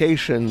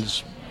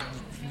 publications,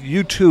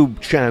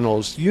 YouTube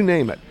channels, you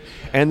name it.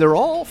 And they're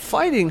all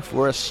fighting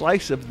for a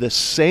slice of the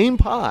same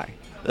pie.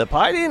 The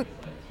pie didn't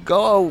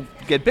go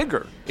get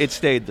bigger. It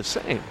stayed the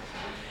same.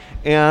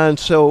 And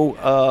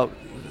so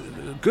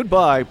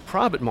goodbye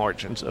profit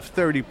margins of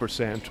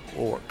 30%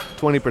 or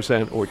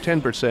 20% or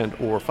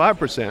 10% or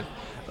 5%.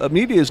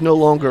 Media is no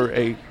longer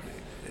a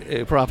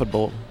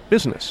profitable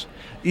business.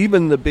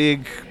 Even the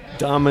big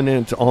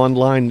dominant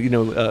online,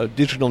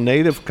 digital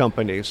native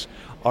companies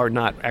are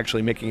not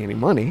actually making any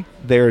money.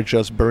 They're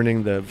just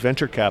burning the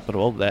venture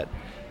capital that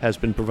has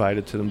been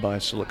provided to them by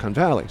Silicon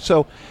Valley.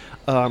 So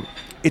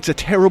it's a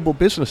terrible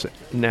business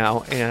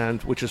now,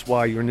 and which is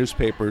why your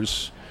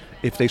newspapers,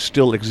 if they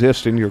still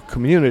exist in your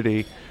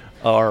community,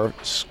 are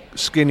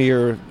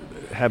skinnier,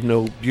 have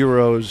no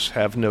bureaus,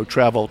 have no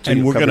travel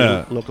to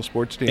cover local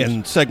sports teams.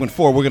 In segment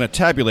 4, we're going to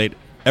tabulate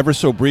ever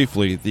so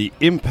briefly the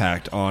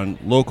impact on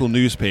local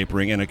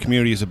newspapering and a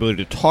community's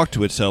ability to talk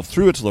to itself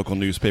through its local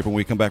newspaper. When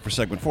we come back for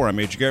segment 4, I'm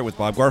Major Garrett with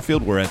Bob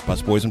Garfield. We're at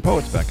Busboys and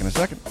Poets. Back in a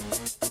second.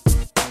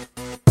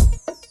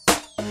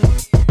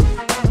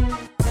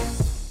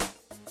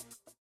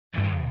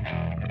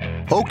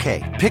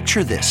 Okay,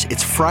 picture this.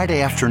 It's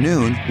Friday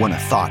afternoon when a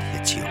thought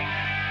hits you.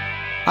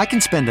 I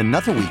can spend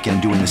another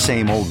weekend doing the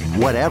same old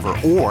whatever,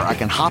 or I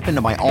can hop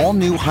into my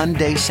all-new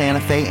Hyundai Santa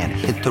Fe and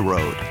hit the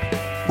road.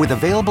 With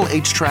available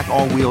H-Track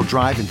all-wheel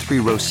drive and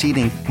 3-row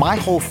seating, my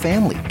whole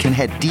family can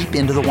head deep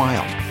into the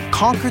wild.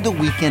 Conquer the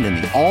weekend in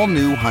the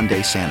all-new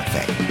Hyundai Santa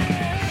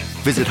Fe.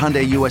 Visit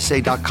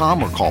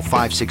HyundaiUSA.com or call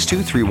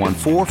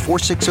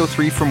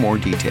 562-314-4603 for more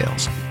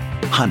details.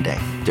 Hyundai,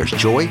 there's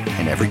joy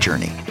in every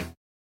journey.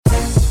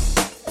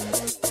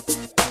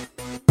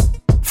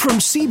 From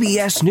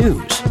CBS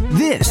News,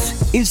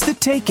 this is The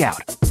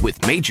Takeout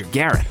with Major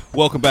Garrett.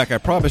 Welcome back. I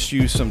promised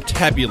you some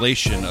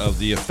tabulation of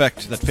the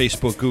effect that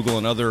Facebook, Google,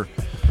 and other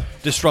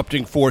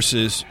disrupting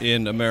forces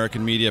in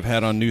American media have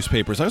had on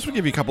newspapers. I just want to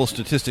give you a couple of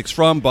statistics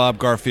from Bob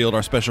Garfield,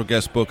 our special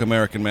guest book,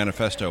 American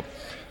Manifesto.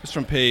 This is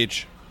from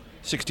page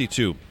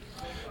 62.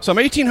 Some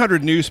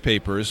 1,800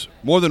 newspapers,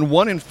 more than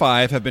 1 in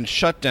 5, have been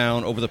shut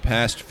down over the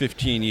past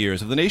 15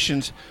 years. Of the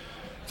nation's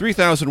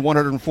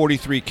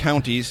 3,143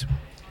 counties,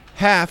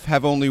 half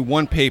have only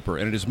one paper,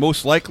 and it is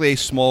most likely a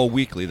small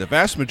weekly. The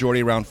vast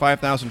majority, around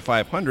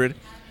 5,500,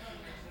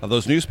 of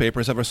those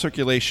newspapers have a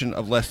circulation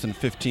of less than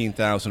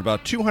 15,000.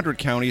 About 200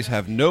 counties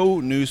have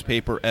no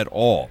newspaper at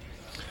all.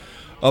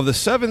 Of the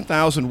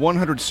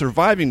 7,100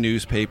 surviving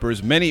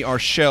newspapers, many are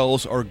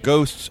shells or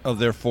ghosts of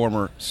their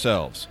former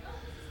selves.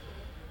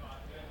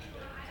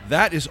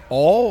 That is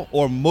all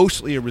or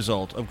mostly a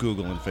result of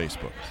Google and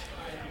Facebook?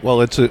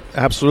 Well, it's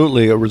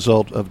absolutely a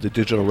result of the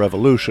digital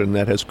revolution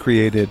that has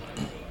created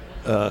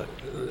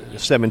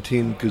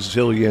 17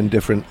 gazillion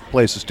different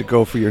places to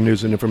go for your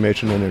news and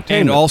information and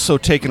entertainment. And also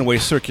taken away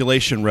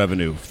circulation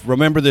revenue.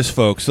 Remember this,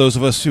 folks, those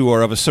of us who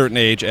are of a certain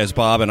age, as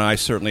Bob and I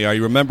certainly are,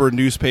 you remember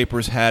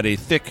newspapers had a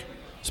thick,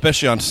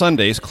 especially on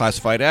Sundays,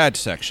 classified ads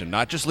section.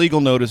 Not just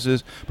legal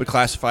notices, but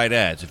classified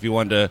ads. If you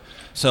wanted to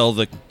sell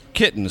the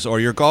kittens or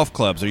your golf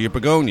clubs or your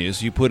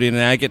begonias, you put in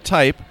an agate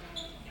type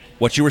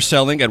what you were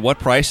selling, at what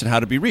price, and how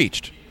to be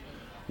reached.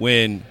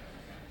 When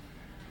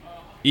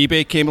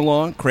eBay came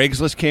along,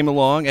 Craigslist came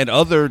along, and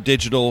other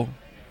digital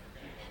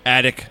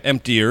attic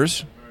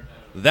emptiers,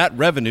 that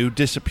revenue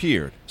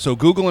disappeared. So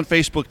Google and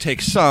Facebook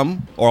take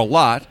some, or a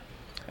lot,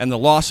 and the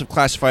loss of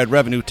classified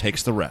revenue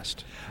takes the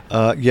rest.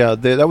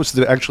 That was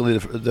actually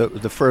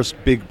the first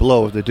big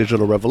blow of the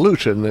digital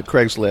revolution, the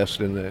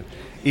Craigslist and the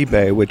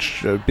eBay,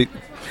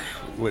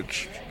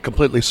 which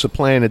completely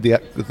supplanted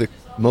the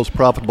most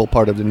profitable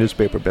part of the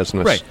newspaper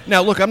business. Right.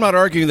 Now, look, I'm not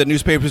arguing that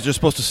newspapers are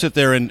supposed to sit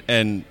there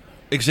and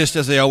exist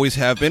as they always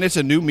have been. It's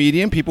a new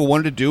medium. People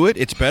wanted to do it.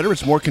 It's better.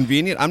 It's more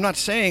convenient. I'm not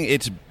saying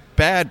it's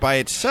bad by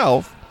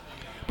itself,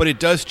 but it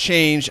does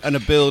change an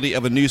ability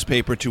of a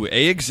newspaper to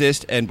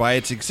exist, and by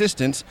its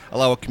existence,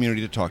 allow a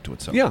community to talk to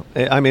itself. Yeah.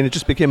 I mean, it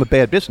just became a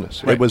bad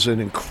business. Right. It was an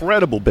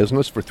incredible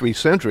business for 3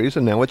 centuries,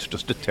 and now it's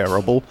just a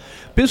terrible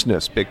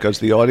business because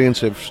the audience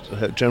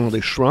have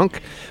generally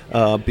shrunk,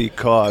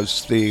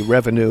 because the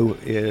revenue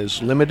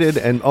is limited,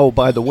 and, oh,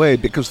 by the way,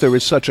 because there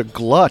is such a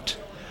glut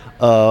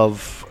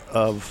of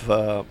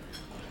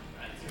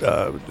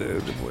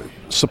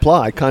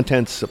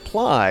content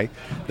supply,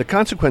 the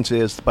consequence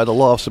is, by the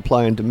law of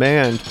supply and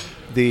demand,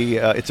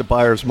 it's a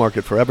buyer's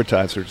market for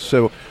advertisers.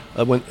 So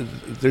when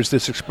there's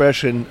this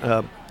expression,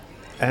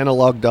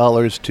 analog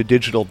dollars to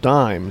digital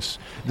dimes,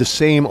 the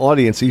same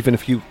audience, even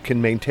if you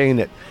can maintain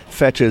it,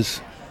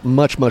 fetches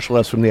much, much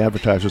less from the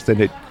advertisers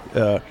than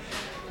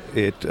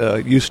it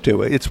used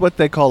to. It's what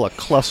they call a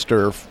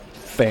cluster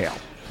fail.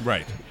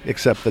 Right.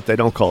 Except that they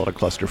don't call it a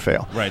cluster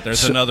fail. Right.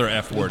 There's another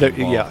F word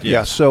involved.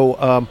 Yeah. So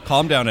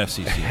calm down,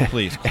 FCC.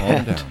 Please,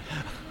 calm down.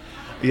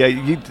 Yeah,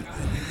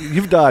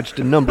 you've dodged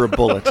a number of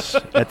bullets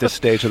at this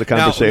stage of the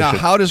conversation. Now,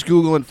 how do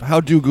Google and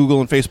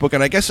Facebook,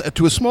 and I guess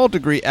to a small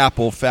degree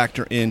Apple,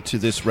 factor into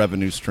this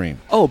revenue stream?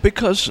 Oh,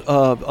 because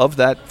of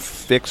that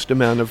fixed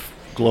amount of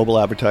global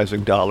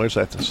advertising dollars,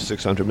 that's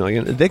 $600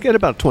 million, they get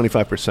about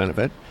 25% of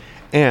it.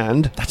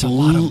 And that's a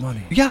lot of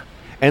money. Yeah.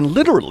 And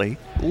literally,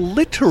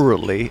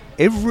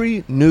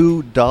 every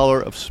new dollar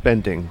of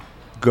spending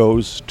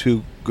goes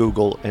to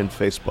Google and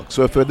Facebook.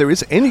 So if there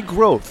is any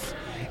growth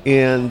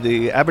in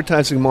the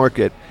advertising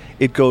market,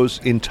 it goes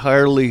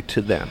entirely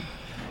to them.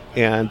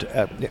 And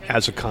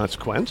as a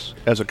consequence,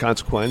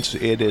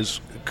 it is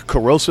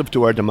corrosive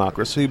to our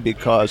democracy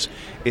because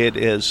it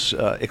is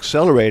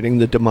accelerating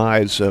the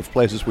demise of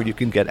places where you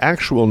can get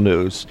actual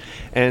news,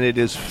 and it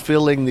is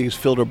filling these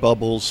filter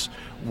bubbles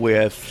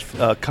with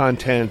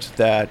content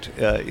that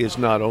is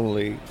not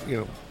only,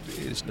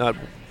 is not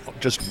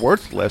just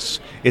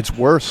worthless, it's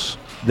worse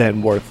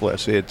than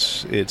worthless.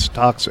 It's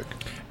toxic.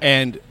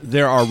 And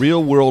there are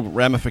real-world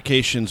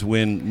ramifications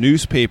when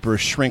newspapers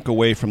shrink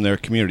away from their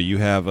community. You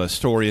have a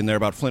story in there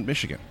about Flint,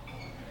 Michigan.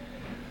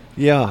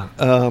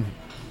 Yeah.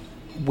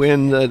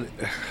 When the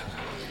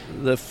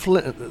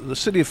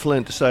city of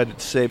Flint decided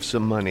to save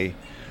some money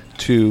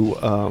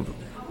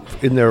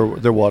in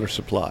their water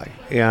supply,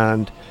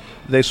 and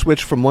they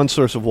switched from one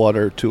source of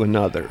water to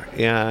another.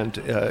 And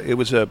it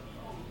was a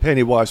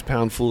penny-wise,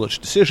 pound-foolish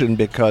decision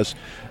because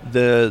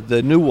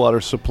the new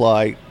water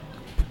supply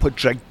put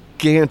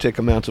gigantic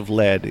amounts of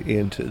lead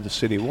into the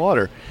city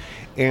water.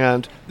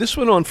 And this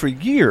went on for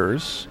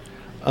years,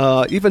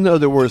 even though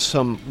there was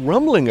some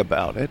rumbling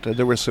about it.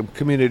 There was some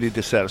community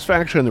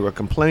dissatisfaction, there were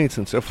complaints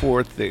and so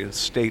forth. The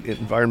state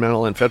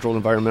environmental and federal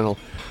environmental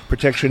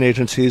protection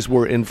agencies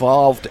were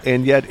involved,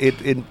 and yet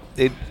it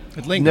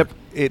lingered.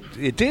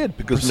 It did,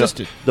 because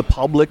the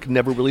public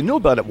never really knew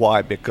about it.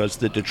 Why? Because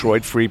the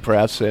Detroit Free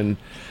Press and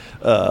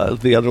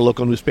the other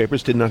local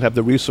newspapers did not have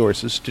the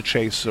resources to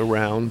chase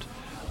around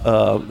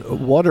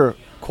water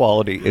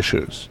quality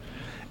issues.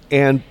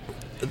 And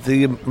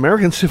the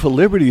American Civil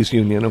Liberties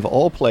Union, of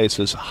all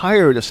places,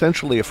 hired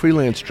essentially a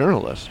freelance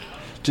journalist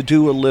to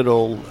do a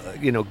little,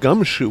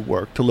 gumshoe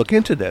work to look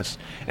into this.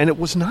 And it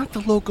was not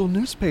the local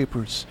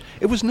newspapers.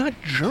 It was not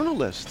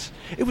journalists.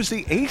 It was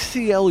the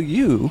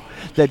ACLU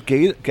that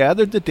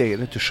gathered the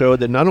data to show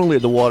that not only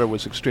the water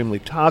was extremely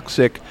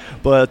toxic,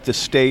 but the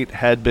state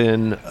had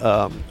been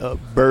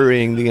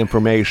burying the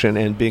information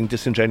and being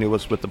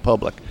disingenuous with the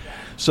public.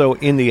 So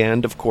in the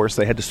end, of course,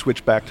 they had to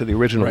switch back to the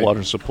original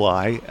water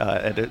supply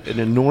at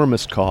an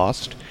enormous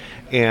cost.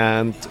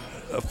 And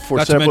for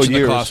Not several to mention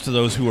years, the cost to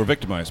those who were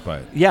victimized by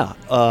it. Yeah.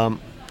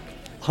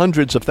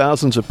 Hundreds of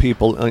thousands of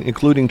people,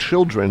 including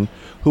children,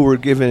 who were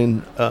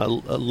given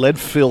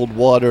lead-filled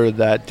water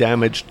that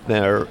damaged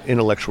their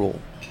intellectual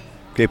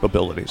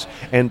capabilities.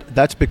 And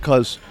that's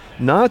because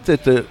not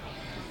that the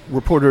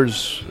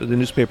reporters, the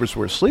newspapers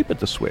were asleep at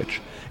the switch.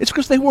 It's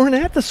because they weren't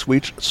at the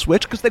switch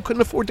because they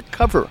couldn't afford to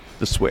cover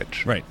the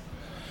switch. Right.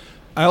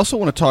 I also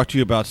want to talk to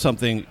you about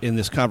something in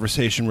this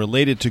conversation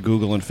related to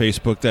Google and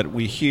Facebook that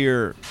we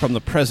hear from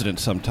the president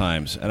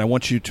sometimes, and I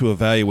want you to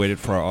evaluate it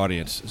for our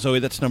audience. Zoe,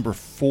 that's number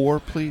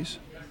 4, please.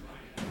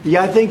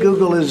 Yeah, I think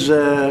Google is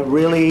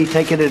really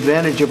taking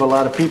advantage of a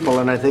lot of people,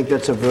 and I think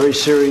that's a very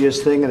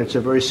serious thing, and it's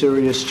a very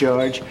serious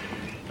charge.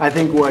 I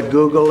think what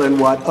Google and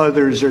what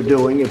others are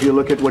doing, if you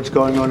look at what's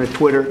going on at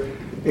Twitter,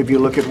 if you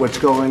look at what's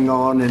going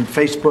on in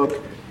Facebook,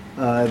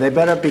 they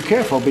better be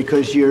careful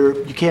because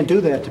you can't do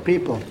that to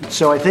people.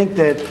 So I think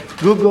that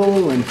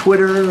Google and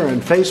Twitter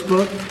and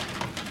Facebook,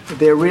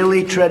 they're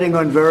really treading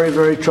on very,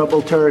 very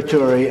troubled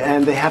territory,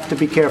 and they have to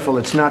be careful.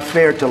 It's not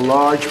fair to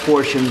large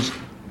portions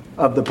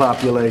of the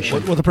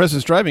population. What the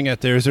president's driving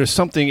at there is there's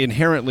something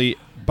inherently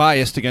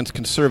biased against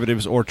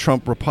conservatives or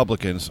Trump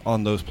Republicans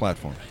on those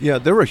platforms. Yeah,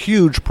 there are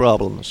huge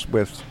problems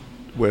with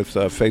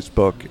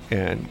Facebook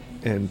and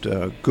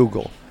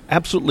Google.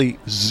 Absolutely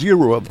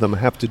zero of them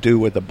have to do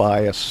with a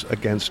bias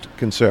against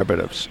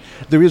conservatives.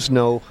 There is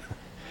no...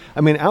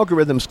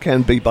 algorithms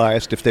can be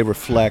biased if they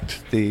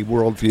reflect the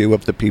worldview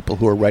of the people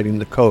who are writing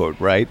the code,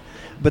 right?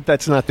 But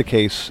that's not the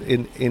case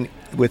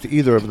with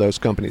either of those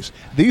companies.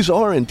 These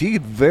are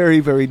indeed very,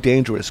 very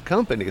dangerous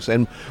companies,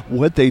 and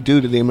what they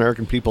do to the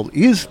American people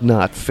is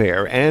not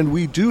fair, and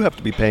we do have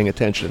to be paying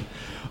attention.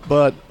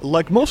 But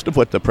like most of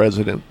what the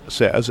president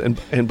says,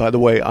 and by the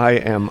way, I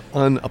am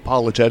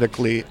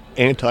unapologetically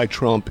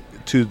anti-Trump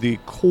to the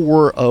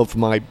core of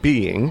my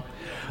being,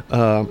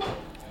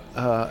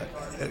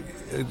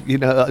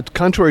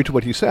 contrary to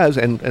what he says,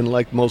 and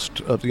like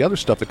most of the other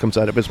stuff that comes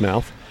out of his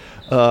mouth,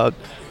 I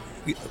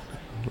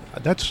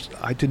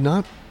did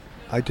not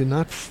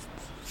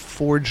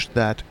forged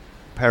that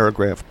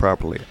paragraph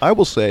properly. I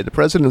will say the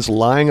president's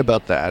lying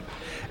about that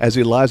as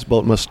he lies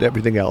about most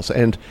everything else.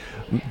 And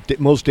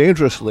most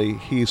dangerously,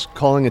 he's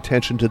calling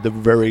attention to the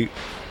very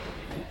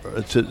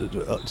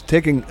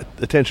taking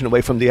attention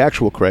away from the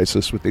actual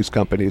crisis with these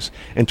companies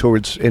and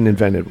towards an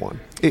invented one.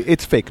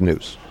 It's fake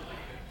news.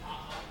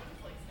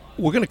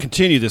 We're going to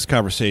continue this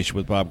conversation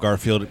with Bob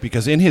Garfield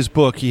because in his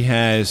book he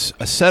has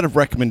a set of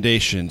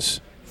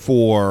recommendations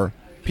for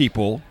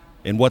people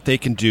and what they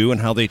can do and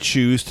how they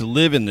choose to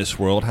live in this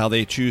world, how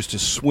they choose to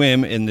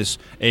swim in this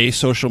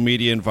social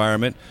media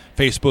environment,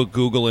 Facebook,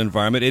 Google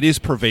environment. It is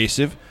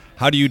pervasive.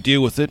 How do you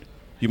deal with it?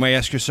 You might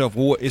ask yourself,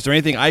 well, is there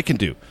anything I can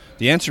do?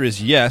 The answer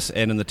is yes,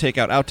 and in the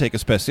Takeout Outtake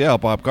Especial,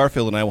 Bob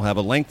Garfield and I will have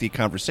a lengthy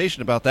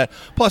conversation about that,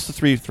 plus the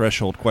 3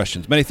 threshold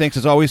questions. Many thanks,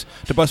 as always,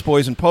 to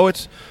Busboys and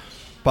Poets.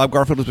 Bob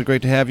Garfield, it's been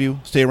great to have you.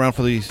 Stay around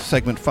for the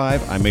segment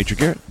 5. I'm Major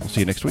Garrett. We'll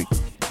see you next week.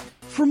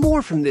 For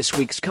more from this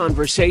week's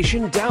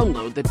conversation,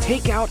 download the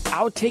Takeout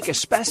Outtake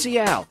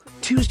Especial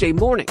Tuesday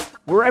morning,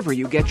 wherever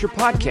you get your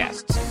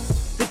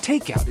podcasts. The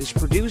Takeout is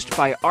produced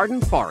by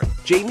Arden Farah,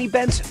 Jamie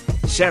Benson,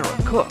 Sarah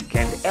Cook,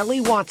 and Ellie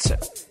Watson.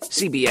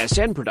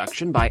 CBSN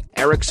production by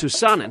Eric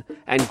Susanen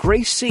and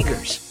Grace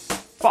Seegers.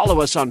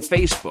 Follow us on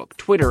Facebook,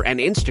 Twitter,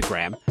 and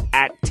Instagram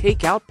at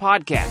Takeout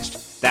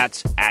Podcast.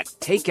 That's at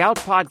Takeout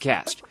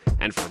Podcast.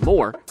 And for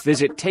more,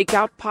 visit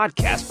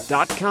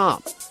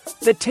takeoutpodcast.com.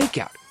 The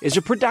Takeout is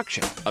a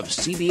production of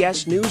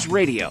CBS News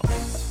Radio.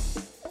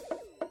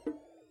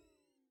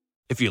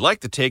 If you like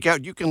The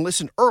Takeout, you can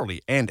listen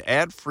early and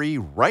ad-free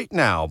right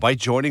now by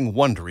joining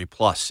Wondery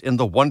Plus in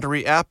the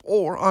Wondery app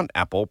or on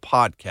Apple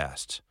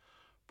Podcasts.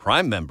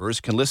 Prime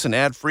members can listen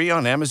ad-free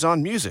on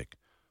Amazon Music.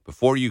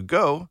 Before you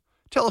go,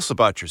 tell us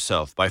about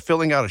yourself by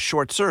filling out a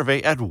short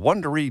survey at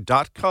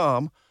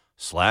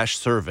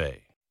Wondery.com/survey.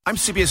 I'm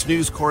CBS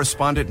News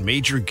correspondent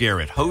Major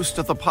Garrett, host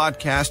of the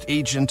podcast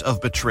Agent of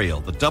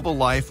Betrayal, The Double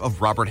Life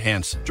of Robert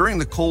Hanssen. During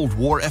the Cold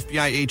War,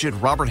 FBI agent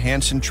Robert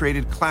Hanssen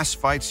traded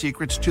classified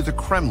secrets to the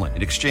Kremlin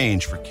in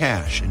exchange for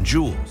cash and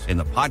jewels. In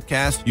the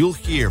podcast, you'll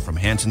hear from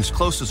Hanssen's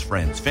closest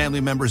friends, family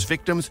members,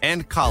 victims,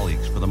 and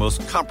colleagues for the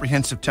most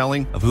comprehensive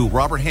telling of who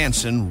Robert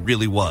Hanssen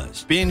really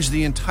was. Binge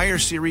the entire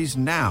series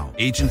now.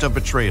 Agent of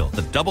Betrayal,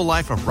 The Double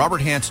Life of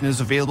Robert Hanssen is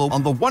available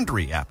on the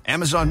Wondery app,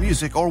 Amazon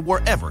Music, or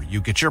wherever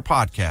you get your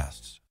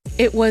podcasts.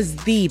 It was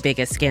the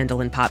biggest scandal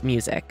in pop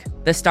music.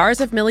 The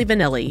stars of Milli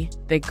Vanilli,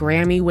 the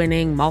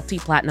Grammy-winning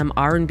multi-platinum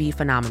R&B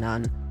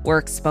phenomenon, were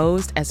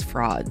exposed as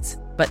frauds.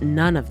 But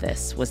none of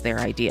this was their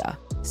idea.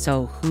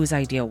 So whose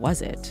idea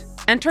was it?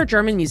 Enter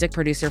German music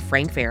producer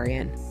Frank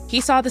Farian. He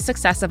saw the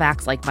success of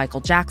acts like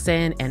Michael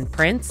Jackson and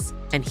Prince,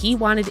 and he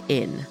wanted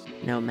in,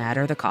 no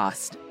matter the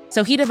cost.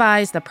 So he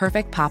devised the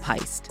perfect pop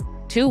heist.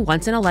 2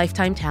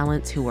 once-in-a-lifetime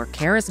talents who were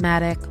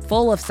charismatic,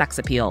 full of sex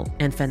appeal,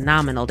 and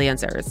phenomenal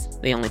dancers.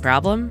 The only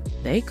problem?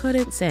 They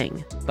couldn't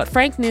sing. But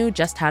Frank knew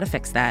just how to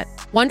fix that.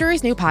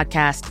 Wondery's new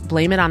podcast,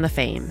 Blame It on the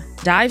Fame,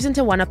 dives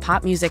into one of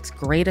pop music's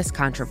greatest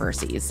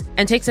controversies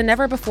and takes a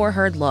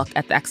never-before-heard look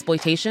at the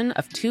exploitation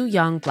of 2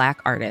 young Black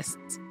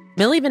artists.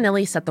 Milli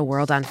Vanilli set the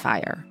world on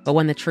fire, but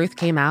when the truth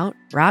came out,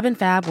 Rob and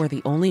Fab were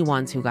the only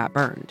ones who got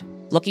burned.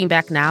 Looking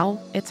back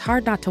now, it's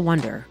hard not to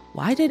wonder,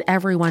 why did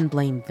everyone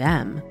blame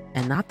them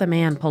and not the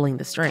man pulling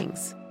the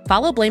strings?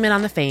 Follow Blame It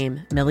on the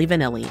Fame, Milli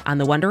Vanilli, on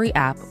the Wondery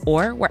app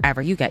or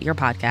wherever you get your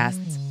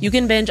podcasts. You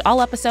can binge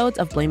all episodes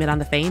of Blame It on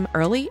the Fame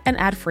early and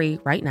ad-free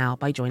right now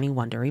by joining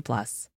Wondery Plus.